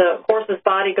for it, but the horse's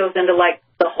body goes into like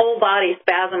the whole body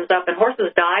spasms up and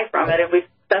horses die from it, and we've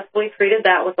successfully treated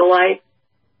that with the light.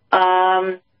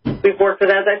 We've worked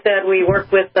with, as I said, we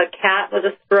worked with a cat with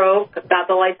a stroke, got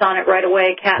the lights on it right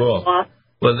away, cat cool. lost.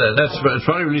 Well, it's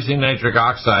probably releasing nitric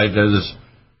oxide.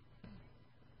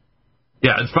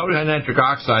 It's probably high nitric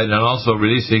oxide and also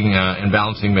releasing and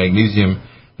balancing magnesium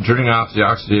and turning off the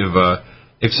oxidative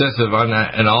excessive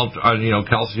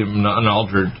calcium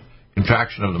unaltered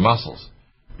contraction of the muscles.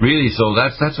 Really, so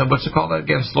that's what's it called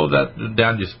again? Slow that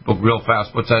down just real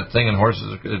fast. What's that thing in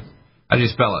horses? How do you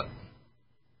spell it?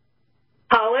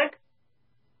 Colic?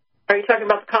 Are you talking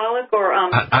about the colic or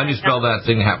how do you spell that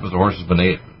thing that happens to horses when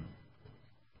they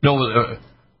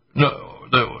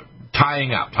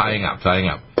tying up.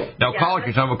 Now, colic,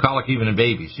 you're talking about colic even in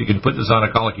babies. You can put this on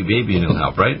a colicky baby and it'll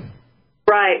help, right?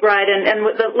 Right. And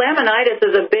the laminitis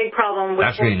is a big problem with...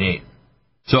 That's really neat.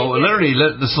 So, literally,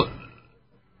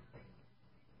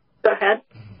 Go ahead.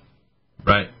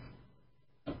 Right.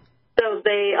 So,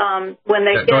 they, when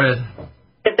they go ahead.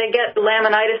 If they get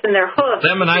laminitis in their hoof...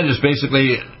 Laminitis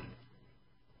basically...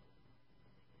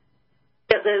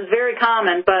 It's very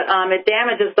common, but it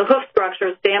damages the hoof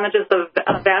structures, damages the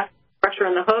vascular structure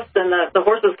in the hoofs, and the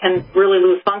horses can really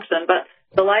lose function. But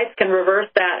the lights can reverse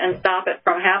that and stop it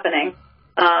from happening,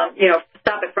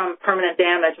 stop it from permanent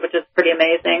damage, which is pretty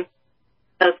amazing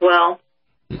as well.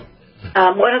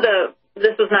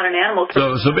 This is not an animal.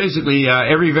 So basically,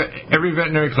 every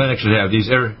veterinary clinic should have these.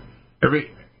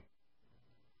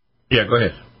 Yeah, go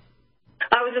ahead.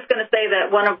 I was just going to say that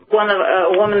a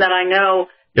woman that I know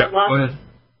lost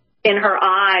in her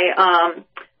eye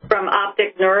from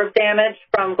optic nerve damage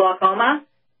from glaucoma,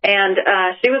 and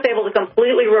she was able to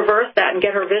completely reverse that and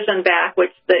get her vision back,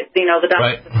 which the doctor.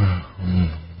 Right.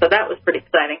 So that was pretty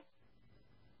exciting.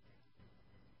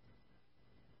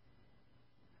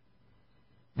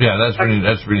 Yeah, that's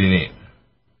really neat.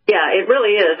 Yeah, it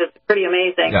really is. It's pretty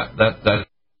amazing. Yeah, that's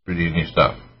pretty neat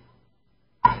stuff.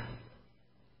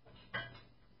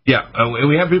 Yeah,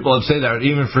 we have people that say that,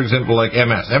 even, for example, like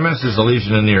MS. MS is a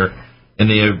lesion in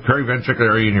the periventricular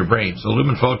area in your brain, so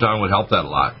lumen photon would help that a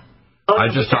lot. I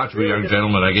just talked to a young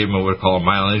gentleman. I gave him what we call a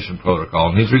myelination protocol,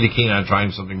 and he's really keen on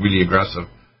trying something really aggressive.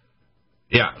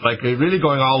 Yeah, like really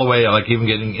going all the way, like even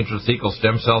getting intrathecal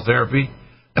stem cell therapy.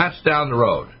 That's down the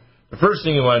road. The first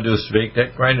thing you want to do is to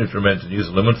take my NutriMeds and use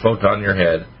a lumen photon in your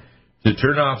head to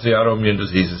turn off the autoimmune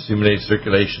diseases, stimulate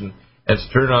circulation, and to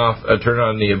turn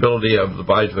on the ability of the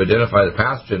body to identify the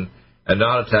pathogen and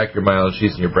not attack your myelin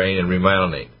sheaths in your brain and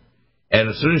remyelinate. And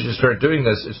as soon as you start doing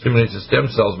this, it stimulates the stem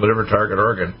cells, whatever target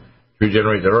organ, to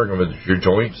regenerate that organ, whether it's your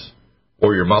joints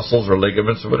or your muscles or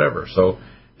ligaments or whatever. So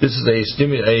this is a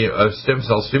stem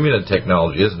cell stimulant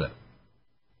technology, isn't it?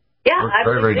 Yeah, works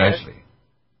very, very nicely.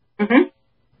 Mm-hmm.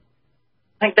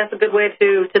 I think that's a good way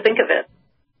to think of it.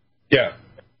 Yeah.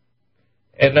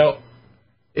 And now,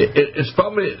 it's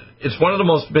one of the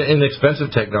most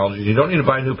inexpensive technologies. You don't need to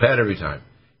buy a new pad every time.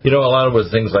 You know, a lot of with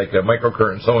things like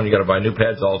microcurrent and so on, you got to buy new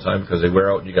pads all the time because they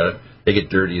wear out and they get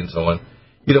dirty and so on.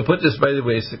 You can put this, by the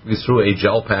way, basically through a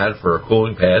gel pad for a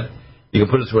cooling pad. You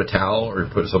can put it through a towel or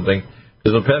put something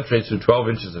because it'll penetrate through 12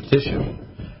 inches of tissue.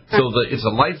 So it's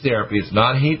a light therapy. It's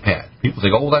not a heat pad. People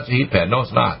think, oh, that's a heat pad. No,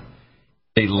 it's not.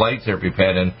 It's a light therapy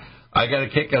pad. And I got a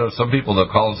kick out of some people that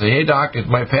call and say, hey, doc, if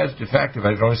my pad's defective,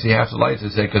 I can only see half the lights. I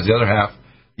say, because the other half,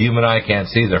 the human eye can't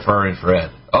see. They're far infrared.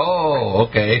 Oh,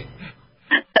 okay.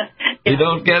 They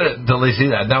don't get it until they see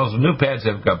that. Now, some new pads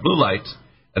have got blue lights,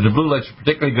 and the blue lights are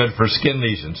particularly good for skin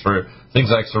lesions, for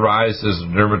things like psoriasis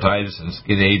and dermatitis and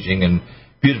skin aging and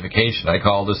beautification. I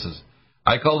call this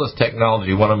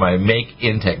technology one of my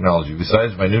make-in technology.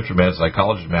 Besides my NutriMeds, like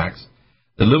Collagen Max,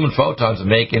 the lumen photons are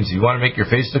make-ins. You want to make your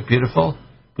face look beautiful?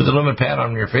 Put the lumen pad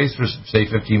on your face for, say,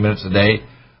 15 minutes a day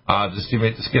to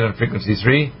stimulate the skin on frequency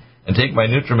 3, and take my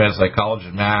NutriMeds like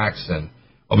Collagen Max and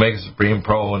Omega Supreme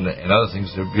Pro and other things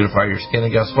to beautify your skin.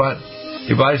 And guess what?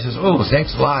 Your body says, oh,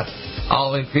 thanks a lot.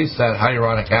 I'll increase that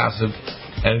hyaluronic acid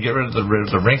and get rid of the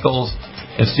wrinkles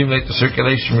and stimulate the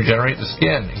circulation, regenerate the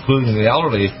skin, including the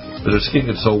elderly, where their skin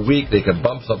gets so weak they can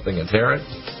bump something and tear it.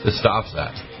 This stops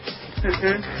that.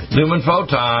 Mm-hmm. Lumen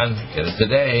Photon, get it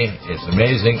today. It's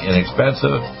amazing,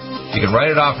 inexpensive. You can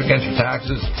write it off against your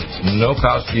taxes. It's no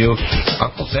cost to you.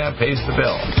 Uncle Sam pays the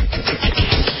bill.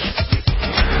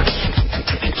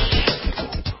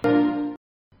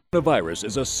 Coronavirus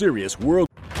is a serious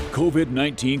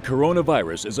COVID-19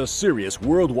 coronavirus is a serious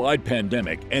worldwide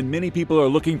pandemic, and many people are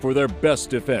looking for their best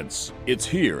defense. It's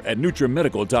here at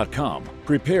NutriMedical.com.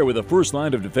 Prepare with a first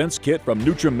line of defense kit from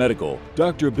NutriMedical.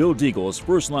 Dr. Bill Deagle's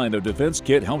first line of defense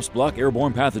kit helps block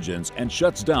airborne pathogens and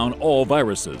shuts down all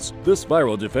viruses. This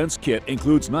viral defense kit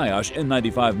includes NIOSH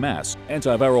N95 mask,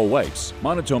 antiviral wipes,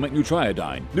 monatomic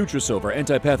Nutriodine, Nutrisilver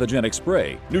antipathogenic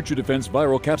spray, NutriDefense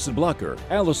viral capsid blocker,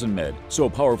 Allison Med, so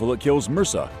powerful it kills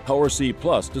MRSA, Power C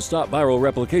Plus to stop viral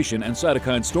replication and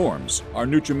cytokine storms. Our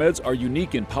NutriMeds are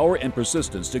unique in power and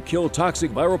persistence to kill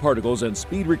toxic viral particles and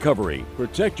speed recovery.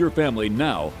 Protect your family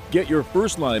now. Get your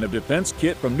first line of defense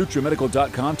kit from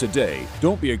NutriMedical.com today.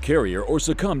 Don't be a carrier or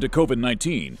succumb to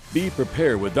COVID-19. Be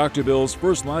prepared with Dr. Bill's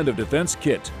first line of defense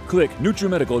kit. Click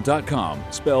NutriMedical.com,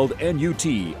 spelled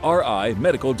N-U-T-R-I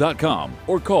Medical.com,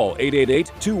 or call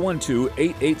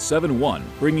 888-212-8871,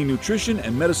 bringing nutrition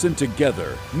and medicine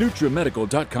together.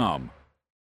 NutriMedical.com.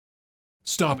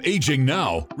 Stop aging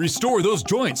now. Restore those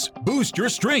joints. Boost your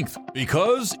strength.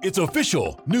 Because it's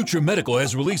official. NutriMedical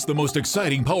has released the most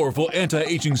exciting, powerful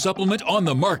anti-aging supplement on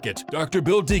the market. Dr.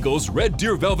 Bill Deagle's Red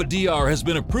Deer Velvet DR has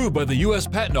been approved by the U.S.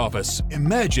 Patent Office.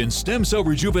 Imagine stem cell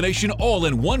rejuvenation all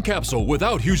in one capsule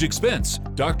without huge expense.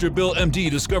 Dr. Bill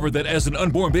MD discovered that as an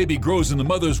unborn baby grows in the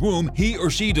mother's womb, he or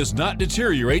she does not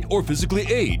deteriorate or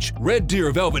physically age. Red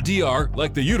Deer Velvet DR,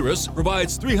 like the uterus,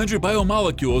 provides 300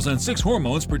 biomolecules and 6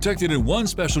 hormones protected in one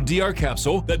special DR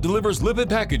capsule that delivers lipid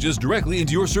packages directly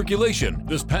into your circulation.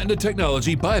 This patented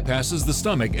technology bypasses the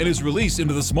stomach and is released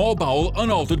into the small bowel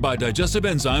unaltered by digestive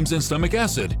enzymes and stomach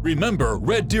acid. Remember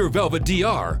Red Deer Velvet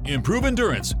DR. Improve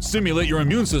endurance, stimulate your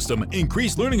immune system,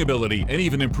 increase learning ability, and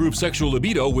even improve sexual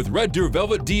libido with Red Deer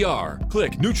Velvet DR.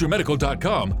 Click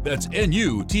NutriMedical.com, that's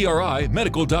N-U-T-R-I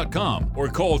Medical.com, or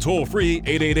call toll-free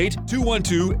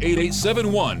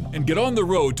 888-212-8871 and get on the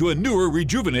road to a newer,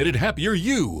 rejuvenated, happier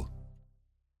you.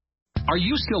 Are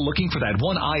you still looking for that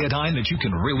one iodine that you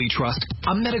can really trust?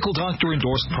 A medical doctor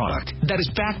endorsed product that is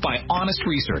backed by honest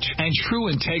research and true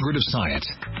integrative science?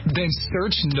 Then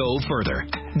search no further.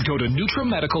 Go to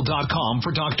NutriMedical.com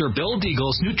for Dr. Bill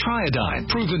Deagle's Nutriodine,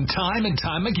 proven time and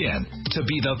time again to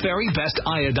be the very best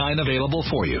iodine available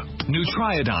for you.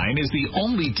 Nutriodine is the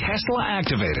only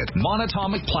Tesla-activated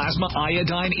monatomic plasma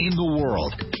iodine in the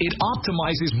world. It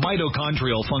optimizes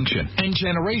mitochondrial function and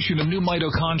generation of new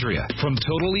mitochondria from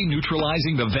totally nutritional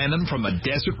neutralizing the venom from a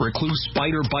desert recluse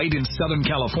spider bite in Southern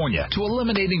California to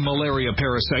eliminating malaria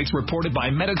parasites reported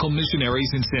by medical missionaries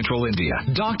in Central India,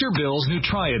 Dr. Bill's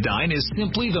Nutriodine is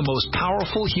simply the most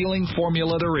powerful healing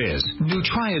formula there is.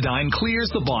 Nutriodine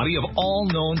clears the body of all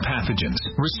known pathogens,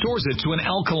 restores it to an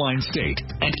alkaline state,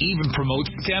 and even promotes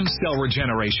stem cell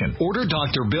regeneration. Order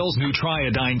Dr. Bill's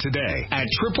Nutriodine today at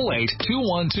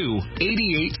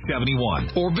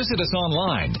 888-212-8871 or visit us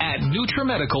online at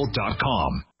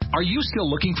NutriMedical.com. Are you still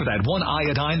looking for that one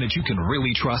iodine that you can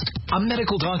really trust? A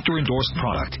medical doctor-endorsed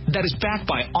product that is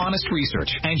backed by honest research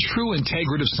and true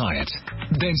integrative science?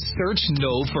 Then search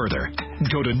no further.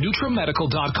 Go to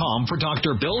NutriMedical.com for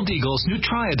Dr. Bill Deagle's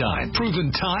Nutriodine,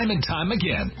 proven time and time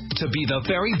again to be the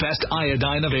very best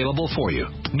iodine available for you.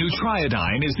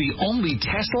 Nutriodine is the only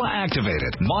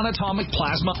Tesla-activated monatomic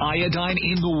plasma iodine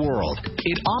in the world.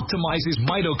 It optimizes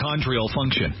mitochondrial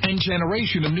function and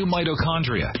generation of new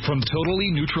mitochondria from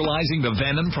totally neutralizing the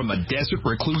venom from a desert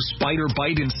recluse spider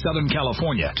bite in Southern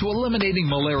California to eliminating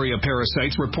malaria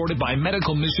parasites reported by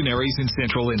medical missionaries in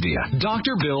Central India.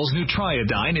 Dr. Bill's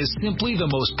Nutriodine is simply the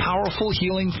most powerful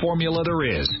healing formula there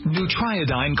is.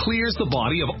 Nutriodine clears the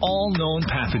body of all known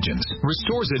pathogens,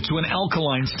 restores it to an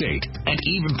alkaline state, and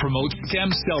even promotes stem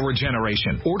cell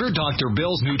regeneration. Order Dr.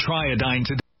 Bill's Nutriodine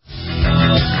today.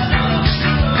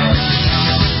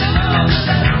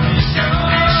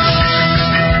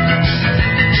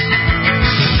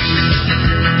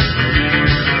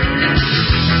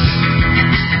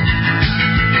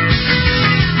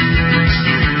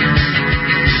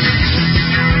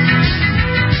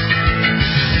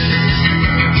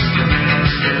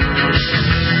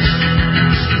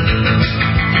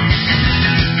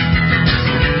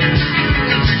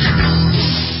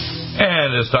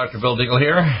 Dr. Bill Deagle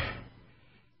here,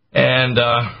 and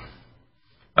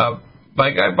my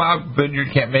guy Bob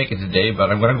Vineyard can't make it today, but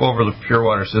I'm going to go over the pure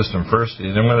water system first,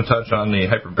 and I'm going to touch on the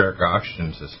hyperbaric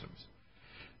oxygen systems.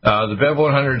 The Bev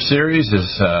 100 series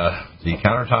is the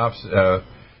countertops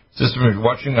system. If you're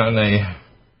watching on the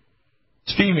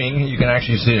streaming, you can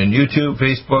actually see it on YouTube,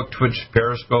 Facebook, Twitch,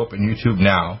 Periscope, and YouTube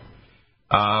now.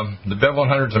 The Bev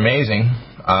 100 is amazing.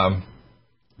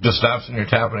 Just stops in your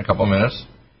tap in a couple minutes.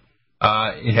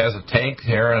 It has a tank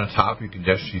there on the top. You can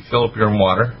actually fill up your own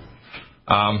water.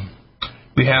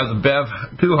 We have the Bev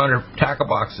 200 tackle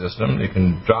box system. You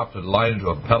can drop the line into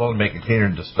a pedal and make it cleaner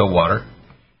and distill water.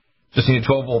 Just need a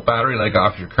 12-volt battery, like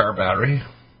off your car battery.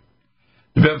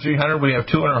 The Bev 300, we have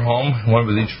two in our home, one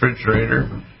with each refrigerator.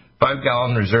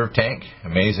 5-gallon reserve tank,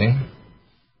 amazing.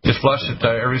 Just flush it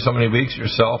every so many weeks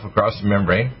yourself across the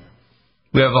membrane.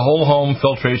 We have the whole home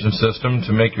filtration system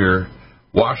to make your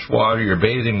wash water, your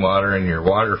bathing water, and your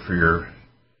water for your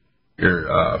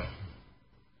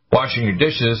washing your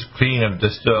dishes clean of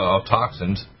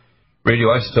toxins,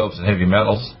 radioisotopes, and heavy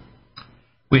metals.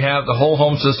 We have the whole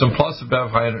home system plus the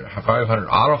Bev 500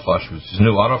 Auto Flush, which is a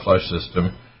new auto flush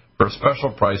system for a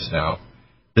special price now.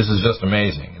 This is just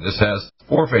amazing. This has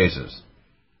 4 phases.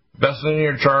 Best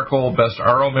linear charcoal, best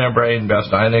RO membrane,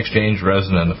 best ion exchange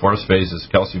resin, and the 4th phase is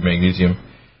calcium magnesium,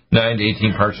 9 to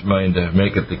 18 parts per million to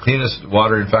make it the cleanest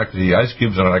water. In fact, the ice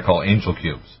cubes are what I call angel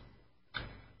cubes.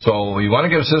 So you want to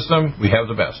get a system, we have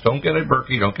the best. Don't get a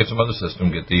Berkey, don't get some other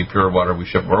system. Get the pure water we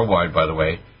ship worldwide, by the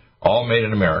way, all made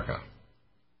in America.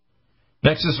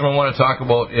 Next system I want to talk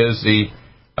about is the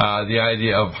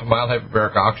idea of mild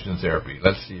hyperbaric oxygen therapy.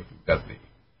 Let's see if we've got the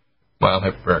mild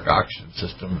hyperbaric oxygen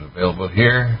system available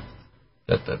here.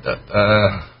 Let's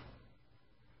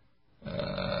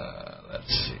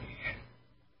see.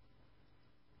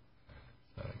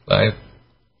 Live.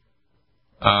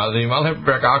 The mild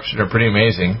hyperbaric oxygen are pretty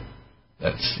amazing.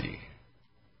 Let's see.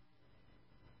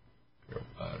 Pure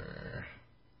water.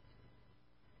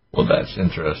 Well, that's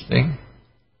interesting.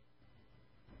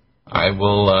 I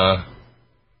will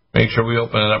make sure we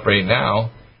open it up right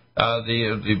now.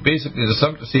 Basically, the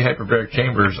subcutaneous hyperbaric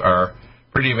chambers are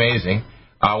pretty amazing.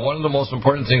 One of the most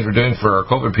important things we're doing for our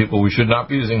COVID people, we should not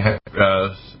be using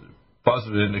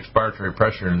positive and expiratory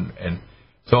pressure, and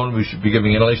so we should be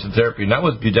giving inhalation therapy, not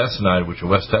with budesonide, which a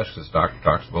West Texas doctor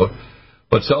talks about,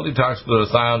 but cell detox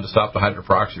glutathione to stop the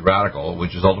hydroperoxy radical,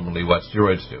 which is ultimately what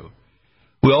steroids do.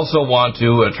 We also want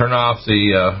to turn off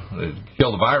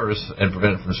kill the virus and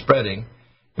prevent it from spreading,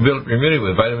 and build up your immunity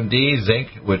with vitamin D, zinc,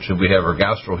 which we have our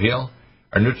Gastro Heal,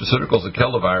 our nutraceuticals that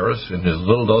kill the virus in as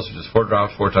little dosages, 4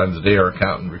 drops 4 times a day, are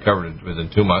accountant recovered within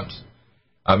 2 months.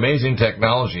 Amazing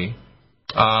technology.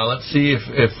 Let's see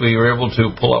if we were able to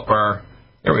pull up our,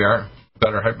 here we are, we've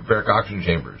got our hyperbaric oxygen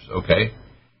chambers, okay.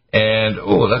 And,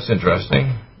 oh, that's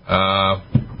interesting. I'm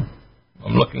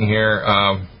looking here.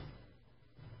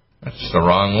 That's just the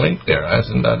wrong link there.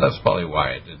 That's probably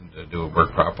why it didn't do it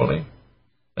work properly.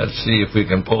 Let's see if we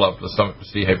can pull up the stomach to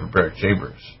see hyperbaric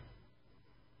chambers.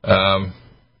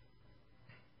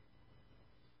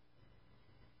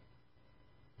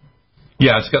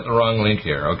 Yeah, it's got the wrong link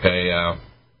here. Okay.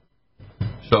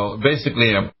 So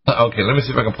basically, okay, let me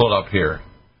see if I can pull it up here.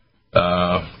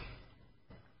 I'll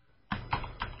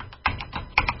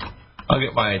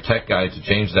get my tech guy to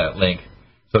change that link.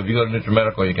 So if you go to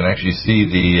NutriMedical, you can actually see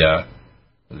the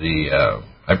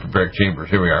hyperbaric chambers.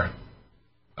 Here we are.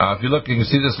 If you look, you can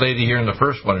see this lady here in the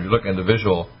first one. If you look at the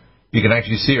visual, you can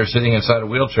actually see her sitting inside a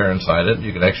wheelchair inside it.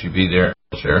 You can actually be there in a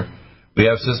wheelchair. We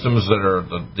have systems that are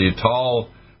the tall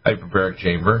hyperbaric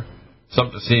chamber, some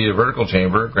to see a vertical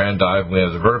chamber, grand dive. We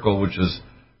have the vertical, which is,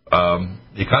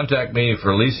 you contact me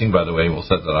for leasing, by the way, we'll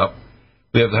set that up.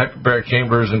 We have the hyperbaric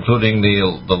chambers, including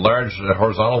the large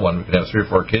horizontal one. We can have 3 or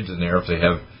 4 kids in there if they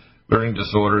have learning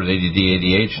disorders, ADD,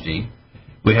 ADHD.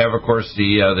 We have, of course,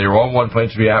 they're all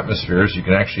 1.3 atmospheres. You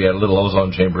can actually add a little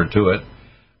ozone chamber to it.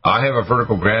 I have a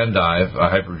vertical grand dive, a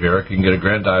hyperbaric. You can get a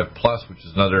grand dive plus, which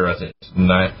is another,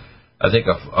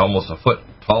 almost a foot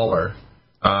taller.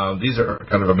 These are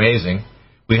kind of amazing.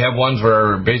 We have ones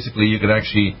where basically you can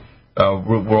actually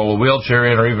roll a wheelchair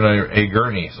in or even a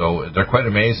gurney. So they're quite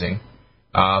amazing.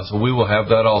 So we will have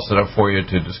that all set up for you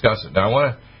to discuss it. Now I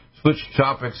want to switch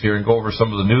topics here and go over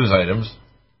some of the news items.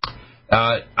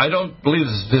 I don't believe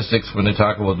the statistics when they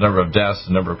talk about the number of deaths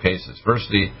and number of cases.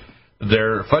 Firstly,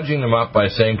 they're fudging them up by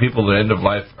saying people at the end of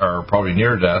life are probably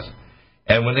near death.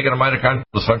 And when they get a mitochondrial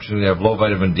dysfunction, they have low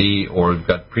vitamin D or they've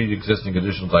got pre-existing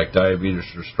conditions like diabetes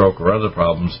or stroke or other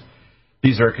problems.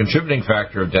 These are a contributing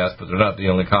factor of death, but they're not the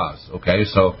only cause. Okay,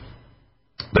 so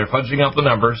they're fudging up the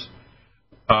numbers.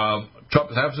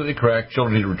 Trump is absolutely correct.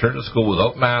 Children need to return to school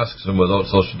without masks and without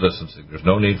social distancing. There's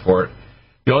no need for it.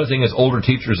 The only thing is older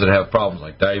teachers that have problems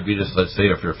like diabetes, let's say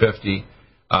if you're 50,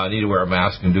 need to wear a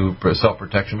mask and do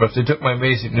self-protection. But if they took my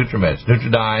basic NutriMeds,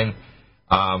 Nutridyne,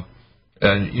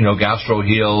 and,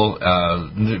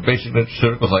 GastroHeal, basic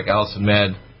nutraceuticals like Allison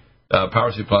Med,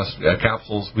 Power C Plus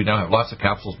capsules. We now have lots of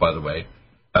capsules, by the way,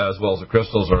 as well as the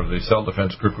crystals or the Cell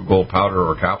Defense Critical Gold powder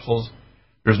or capsules.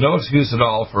 There's no excuse at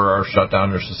all for our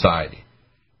shutdown or society.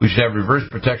 We should have reverse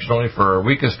protection only for our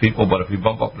weakest people, but if we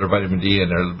bump up their vitamin D and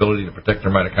their ability to protect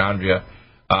their mitochondria,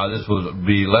 this will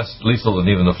be less lethal than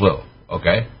even the flu,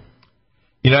 okay?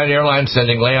 United Airlines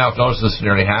sending layoff notices to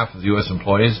nearly half of the U.S.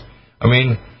 employees. I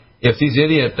mean, if these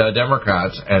idiot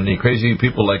Democrats and the crazy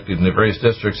people like in the various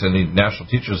districts and the National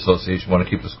Teachers Association want to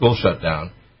keep the schools shut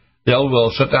down, they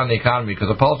will shut down the economy because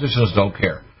the politicians don't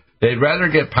care. They'd rather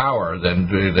get power than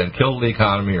kill the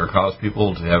economy or cause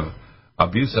people to have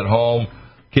abuse at home,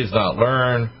 kids not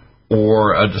learn,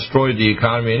 or destroy the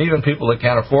economy. And even people that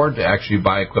can't afford to actually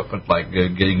buy equipment like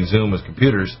getting Zoom as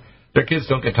computers, their kids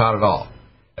don't get taught at all.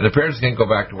 And the parents can't go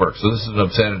back to work. So this is an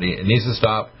obscenity. It needs to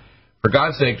stop. For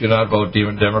God's sake, do not vote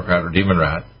Democrat or Demon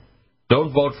Rat.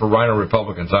 Don't vote for Rhino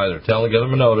Republicans either. Give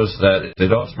them a notice that if they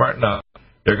don't smarten up,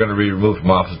 they're going to be removed from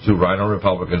office too. Rhino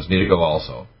Republicans need to go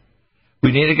also.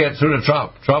 We need to get through to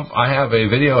Trump. I have a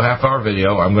video, half-hour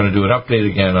video. I'm going to do an update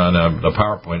again on the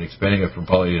PowerPoint, expanding it from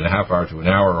probably a half hour to an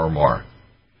hour or more.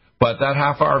 But that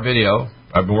half-hour video,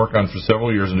 I've been working on for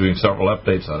several years and doing several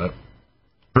updates on it.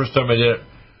 First time I did it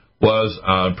was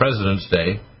on President's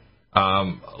Day,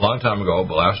 a long time ago,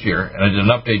 but last year. And I did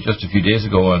an update just a few days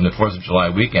ago on the 4th of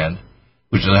July weekend,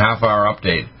 which is a half-hour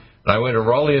update. And I went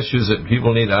over all the issues that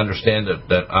people need to understand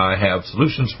that I have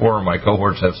solutions for, and my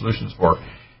cohorts have solutions for.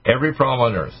 Every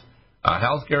problem on earth.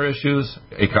 Healthcare issues,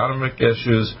 economic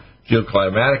issues,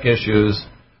 geoclimatic issues.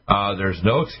 There's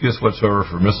no excuse whatsoever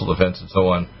for missile defense and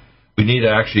so on. We need to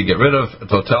actually get rid of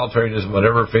totalitarianism,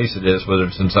 whatever face it is, whether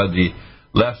it's inside the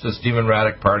leftist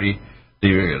democratic party,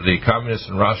 the communists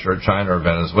in Russia or China or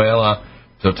Venezuela,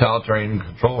 totalitarian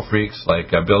control freaks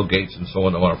like Bill Gates and so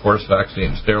on that want to force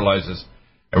vaccine, sterilize us,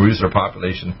 and reduce our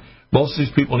population. Most of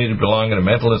these people need to belong in a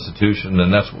mental institution,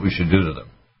 and that's what we should do to them.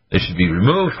 They should be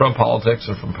removed from politics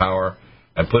and from power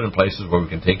and put in places where we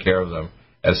can take care of them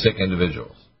as sick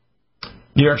individuals.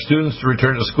 New York students to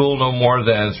return to school no more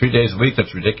than 3 days a week.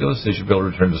 That's ridiculous. They should be able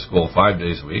to return to school 5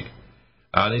 days a week.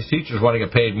 These teachers want to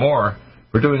get paid more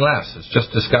for doing less. It's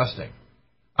just disgusting.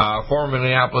 Former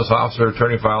Minneapolis officer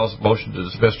attorney files motion to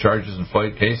dismiss charges in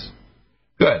Floyd case.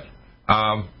 Good.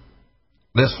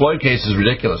 This Floyd case is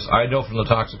ridiculous. I know from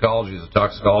the toxicology as a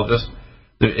toxicologist,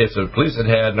 if the police had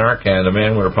had Narcan, the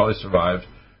man would have probably survived.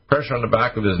 Pressure on the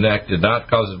back of his neck did not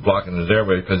cause it blocking his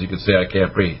airway because he could say, I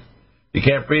can't breathe. You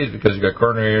can't breathe because you've got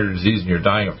coronary artery disease and you're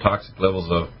dying of toxic levels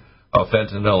of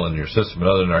fentanyl in your system and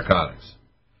other narcotics.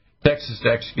 Texas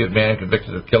to execute man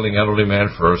convicted of killing elderly man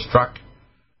for a truck.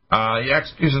 The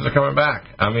executions are coming back.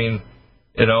 I mean,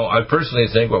 I personally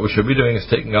think what we should be doing is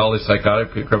taking all these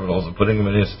psychotic criminals and putting them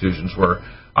in institutions where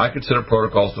I consider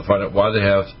protocols to find out why they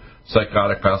have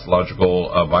psychotic pathological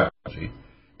biology,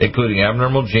 including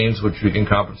abnormal genes, which we can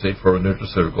compensate for with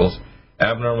nutraceuticals,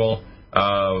 abnormal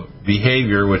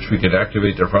behavior, which we can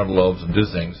activate their frontal lobes and do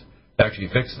things to actually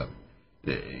fix them.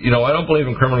 I don't believe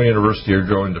in criminal university or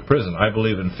going to prison. I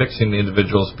believe in fixing the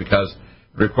individuals because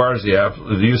it requires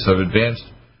the use of advanced,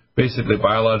 basically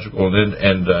biological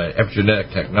and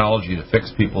epigenetic technology to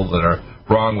fix people that are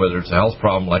wrong, whether it's a health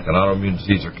problem like an autoimmune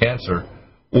disease or cancer,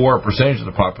 or a percentage of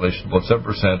the population, about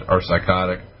 7%, are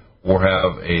psychotic or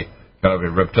have a kind of a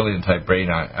reptilian-type brain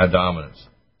dominance.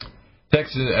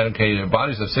 Texas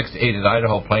bodies of 6 to 8 in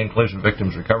Idaho plane collision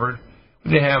victims recovered.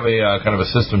 They have a kind of a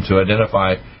system to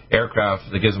identify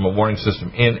aircraft that gives them a warning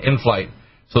system in flight,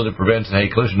 so that prevents a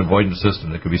collision avoidance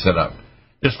system that could be set up.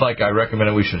 Just like I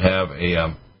recommended we should have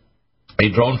a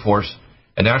drone force,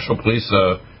 a national police,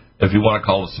 if you want to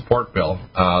call it a support bill,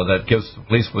 that gives the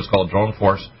police what's called drone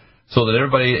force, so that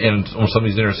everybody in some of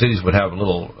these inner cities would have a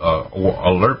little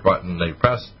alert button they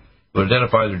press. It would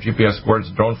identify their GPS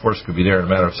coordinates. The drone force could be there in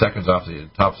a matter of seconds off the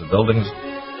tops of buildings.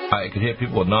 It could hit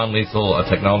people with non-lethal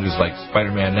technologies like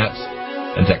Spider-Man nets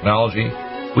and technology.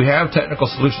 We have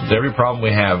technical solutions to every problem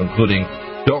we have, including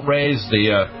don't raise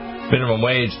the minimum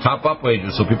wage, top up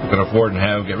wages so people can afford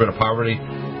and get rid of poverty.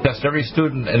 Test every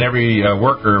student and every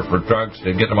worker for drugs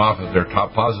and get them off if they're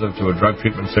top positive to a drug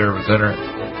treatment service center.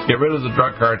 Get rid of the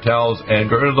drug cartels and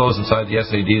get rid of those inside the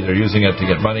SAD that are using it to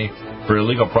get money for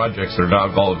illegal projects that are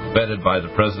not vetted by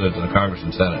the President and the Congress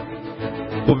and Senate.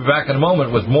 We'll be back in a moment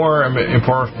with more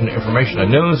important information and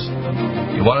news.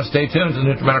 You want to stay tuned to the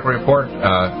NutriMedical Report.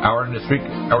 Hour 2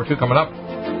 coming up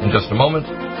in just a moment.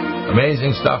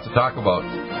 Amazing stuff to talk about.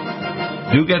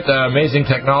 Do get the amazing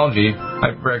technology.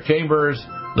 Hyperbaric chambers,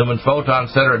 Lumen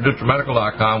Photon Center at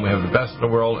NutriMedical.com. We have the best in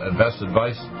the world and best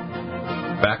advice.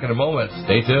 Back in a moment.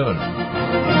 Stay tuned.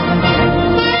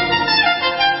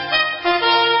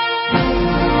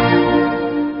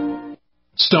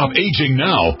 Stop aging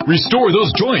now. Restore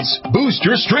those joints. Boost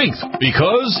your strength.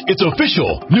 Because it's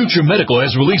official. NutriMedical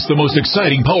has released the most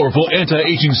exciting, powerful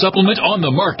anti-aging supplement on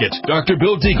the market. Dr.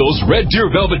 Bill Deagle's Red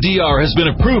Deer Velvet DR has been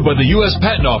approved by the U.S.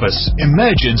 Patent Office.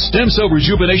 Imagine stem cell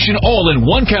rejuvenation all in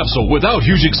one capsule without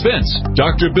huge expense.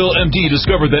 Dr. Bill MD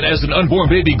discovered that as an unborn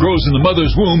baby grows in the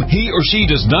mother's womb, he or she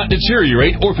does not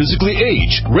deteriorate or physically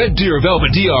age. Red Deer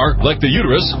Velvet DR, like the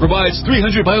uterus, provides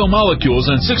 300 biomolecules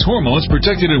and 6 hormones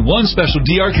protected in one special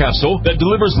DR capsule that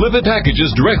delivers lipid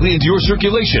packages directly into your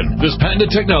circulation. This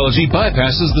patented technology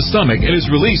bypasses the stomach and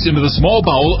is released into the small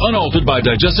bowel unaltered by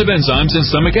digestive enzymes and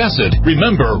stomach acid.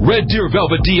 Remember, Red Deer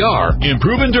Velvet DR.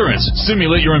 Improve endurance,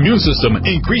 stimulate your immune system,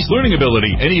 increase learning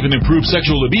ability, and even improve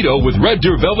sexual libido with Red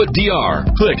Deer Velvet DR.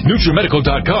 Click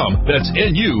NutriMedical.com, that's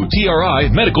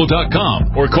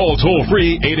NutriMedical.com, or call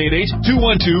toll-free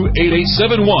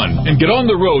 888-212-8871 and get on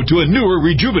the road to a newer,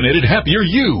 rejuvenated, happier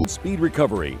you. Speed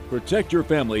recovery. Protect your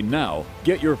family now.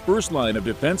 Get your first line of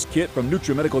defense kit from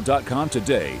NutriMedical.com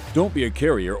today. Don't be a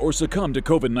carrier or succumb to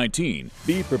COVID-19.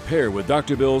 Be prepared with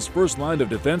Dr. Bill's first line of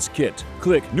defense kit.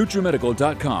 Click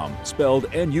NutriMedical.com, spelled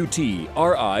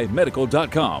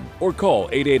NutriMedical.com, or call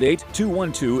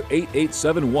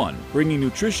 888-212-8871, bringing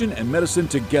nutrition and medicine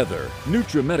together.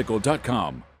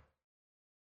 NutriMedical.com.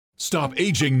 Stop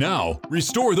aging now.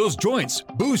 Restore those joints.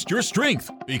 Boost your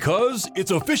strength. Because it's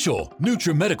official.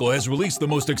 NutriMedical has released the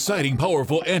most exciting,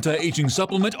 powerful anti-aging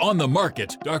supplement on the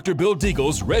market. Dr. Bill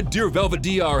Deagle's Red Deer Velvet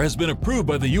DR has been approved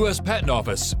by the U.S. Patent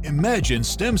Office. Imagine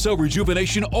stem cell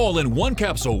rejuvenation all in one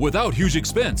capsule without huge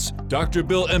expense. Dr.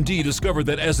 Bill MD discovered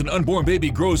that as an unborn baby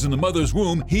grows in the mother's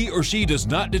womb, he or she does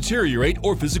not deteriorate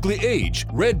or physically age.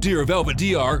 Red Deer Velvet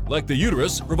DR, like the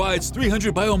uterus, provides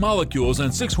 300 biomolecules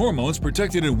and 6 hormones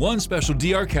protected in one special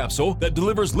DR capsule that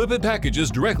delivers lipid packages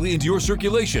directly into your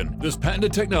circulation. This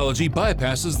patented technology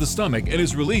bypasses the stomach and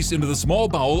is released into the small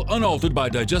bowel unaltered by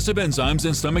digestive enzymes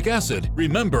and stomach acid.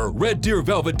 Remember, Red Deer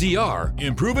Velvet DR.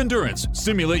 Improve endurance,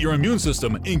 stimulate your immune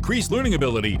system, increase learning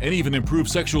ability, and even improve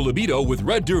sexual libido with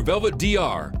Red Deer Velvet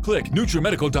DR. Click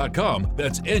NutriMedical.com,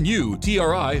 that's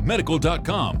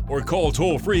NutriMedical.com, or call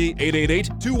toll-free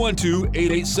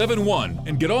 888-212-8871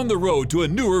 and get on the road to a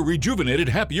newer, rejuvenated,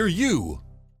 happier you.